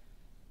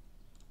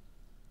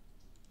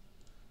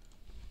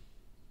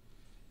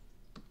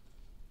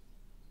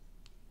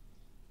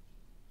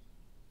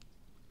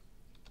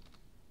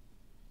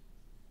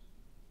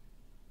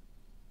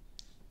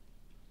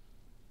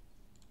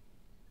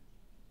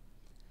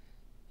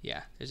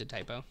 Yeah, there's a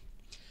typo.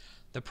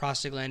 The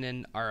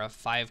prostaglandin are a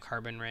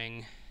 5-carbon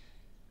ring.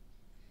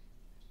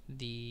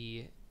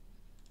 The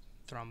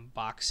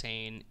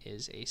thromboxane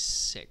is a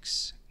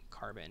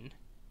 6-carbon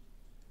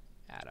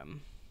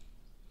atom.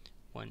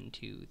 1,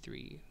 2,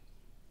 3.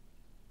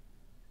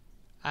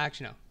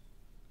 Actually, no.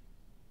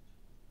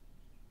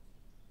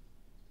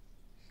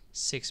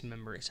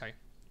 6-member, sorry.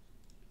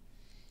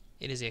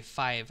 It is a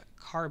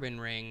 5-carbon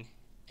ring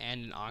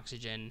and an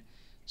oxygen,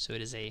 so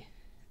it is a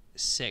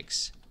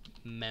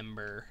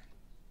 6-member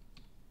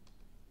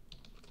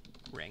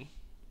ring.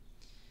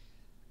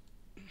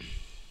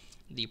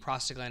 The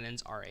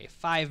prostaglandins are a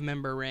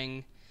 5-member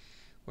ring,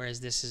 whereas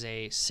this is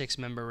a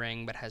 6-member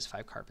ring but has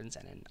 5 carbons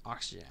and an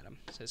oxygen atom.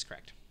 So that's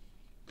correct.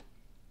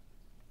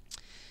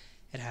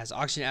 It has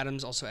oxygen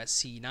atoms also at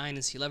C9 and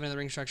C11 in the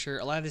ring structure.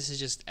 A lot of this is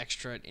just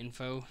extra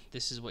info.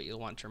 This is what you'll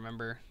want to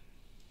remember.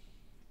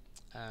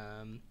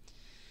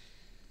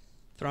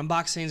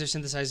 Thromboxanes are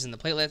synthesized in the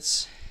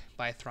platelets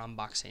by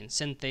thromboxane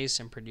synthase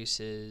and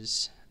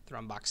produces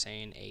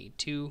thromboxane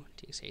A2,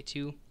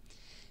 TXA2.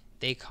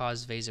 They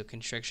cause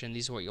vasoconstriction.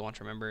 These are what you'll want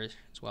to remember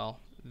as well.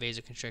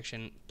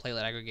 Vasoconstriction,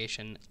 platelet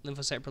aggregation,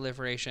 lymphocyte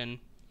proliferation,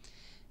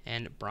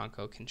 and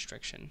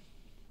bronchoconstriction.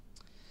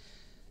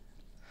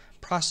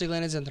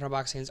 Prostaglandins and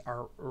thromboxanes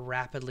are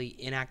rapidly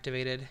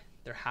inactivated.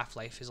 Their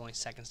half-life is only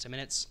seconds to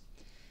minutes.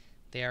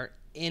 They are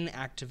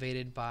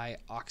inactivated by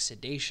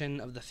oxidation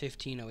of the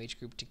 15-OH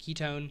group to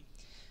ketone.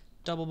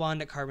 Double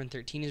bond at carbon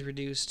 13 is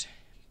reduced.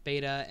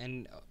 Beta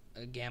and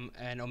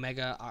an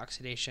omega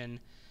oxidation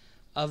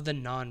of the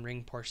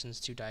non-ring portions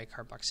to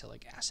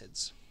dicarboxylic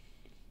acids.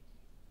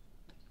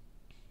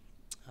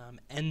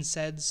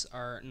 NSAIDs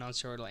are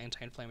non-steroidal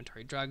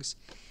anti-inflammatory drugs,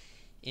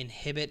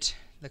 inhibit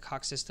the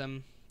COX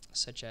system,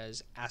 such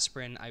as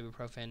aspirin,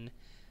 ibuprofen,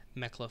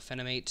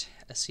 meclofenamate,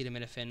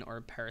 acetaminophen,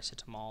 or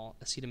paracetamol.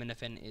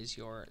 Acetaminophen is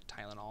your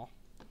Tylenol.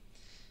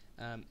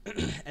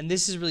 And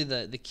this is really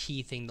the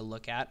key thing to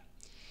look at.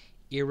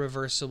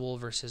 Irreversible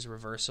versus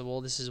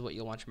reversible. This is what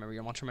you'll want to remember.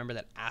 You'll want to remember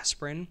that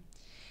aspirin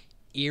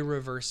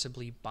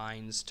irreversibly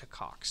binds to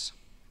COX,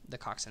 the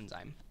COX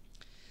enzyme.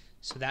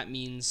 So that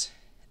means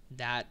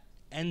that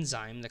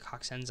enzyme, the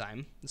COX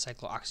enzyme, the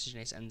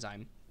cyclooxygenase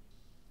enzyme,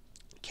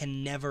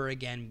 can never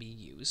again be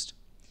used.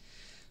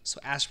 So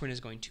aspirin is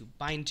going to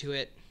bind to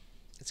it,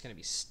 it's going to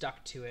be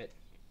stuck to it,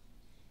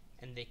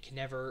 and they can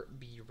never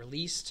be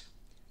released.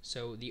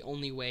 So the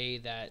only way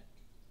that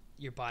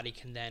your body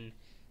can then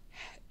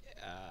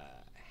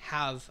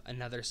have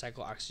another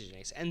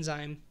cyclooxygenase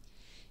enzyme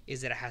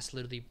is that it has to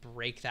literally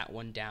break that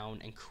one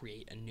down and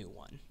create a new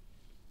one.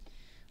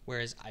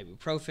 Whereas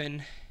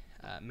ibuprofen,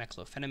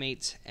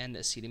 meclofenamate, and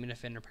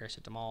acetaminophen or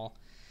paracetamol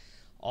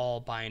all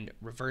bind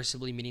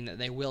reversibly, meaning that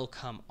they will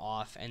come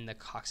off and the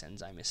COX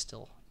enzyme is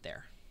still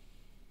there.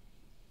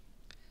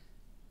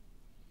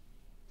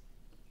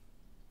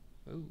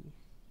 Ooh.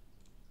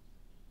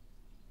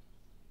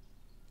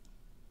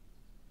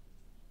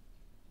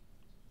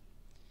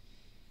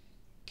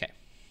 Okay.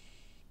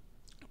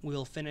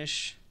 We'll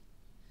finish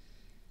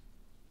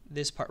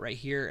this part right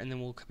here, and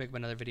then we'll pick up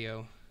another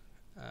video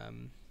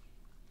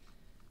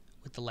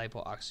with the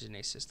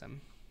lipooxygenase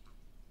system.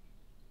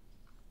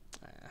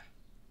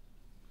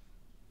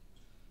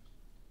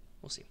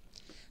 We'll see.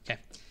 Okay.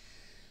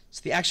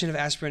 So the action of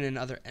aspirin and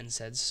other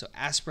NSAIDs. So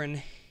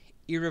aspirin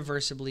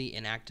irreversibly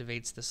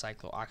inactivates the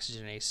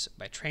cyclooxygenase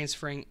by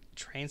transferring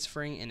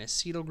an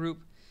acetyl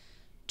group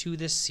to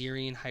the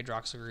serine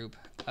hydroxyl group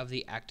of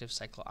the active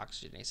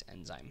cyclooxygenase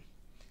enzyme.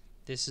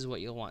 This is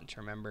what you'll want to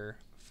remember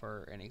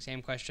for an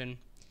exam question,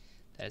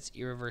 that it's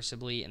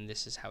irreversibly, and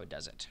this is how it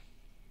does it.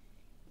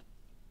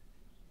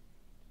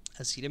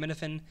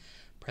 Acetaminophen,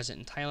 present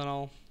in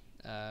Tylenol.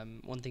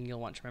 One thing you'll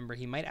want to remember,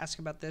 he might ask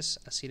about this,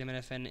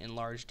 acetaminophen in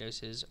large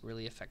doses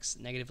really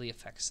negatively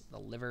affects the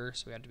liver,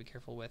 so we have to be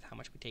careful with how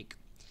much we take.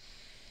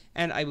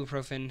 And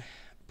ibuprofen,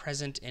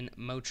 present in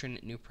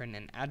Motrin, Nuprin,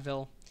 and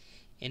Advil,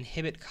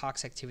 inhibit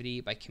COX activity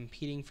by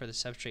competing for the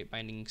substrate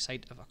binding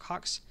site of a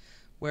COX,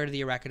 where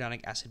the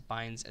arachidonic acid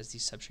binds as the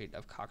substrate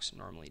of COX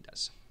normally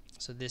does.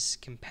 So this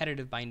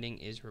competitive binding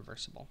is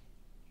reversible.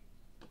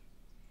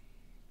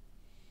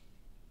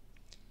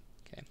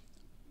 Okay,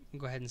 I'll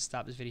go ahead and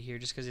stop this video here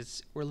just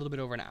because we're a little bit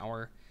over an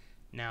hour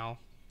now.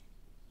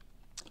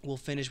 We'll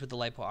finish with the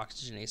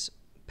lipooxygenase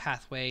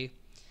pathway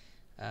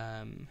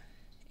in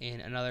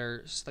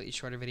another slightly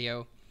shorter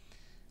video.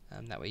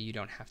 That way you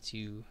don't have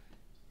to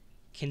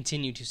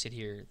continue to sit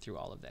here through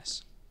all of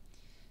this.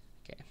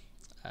 Okay,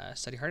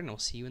 study hard, and we'll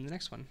see you in the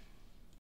next one.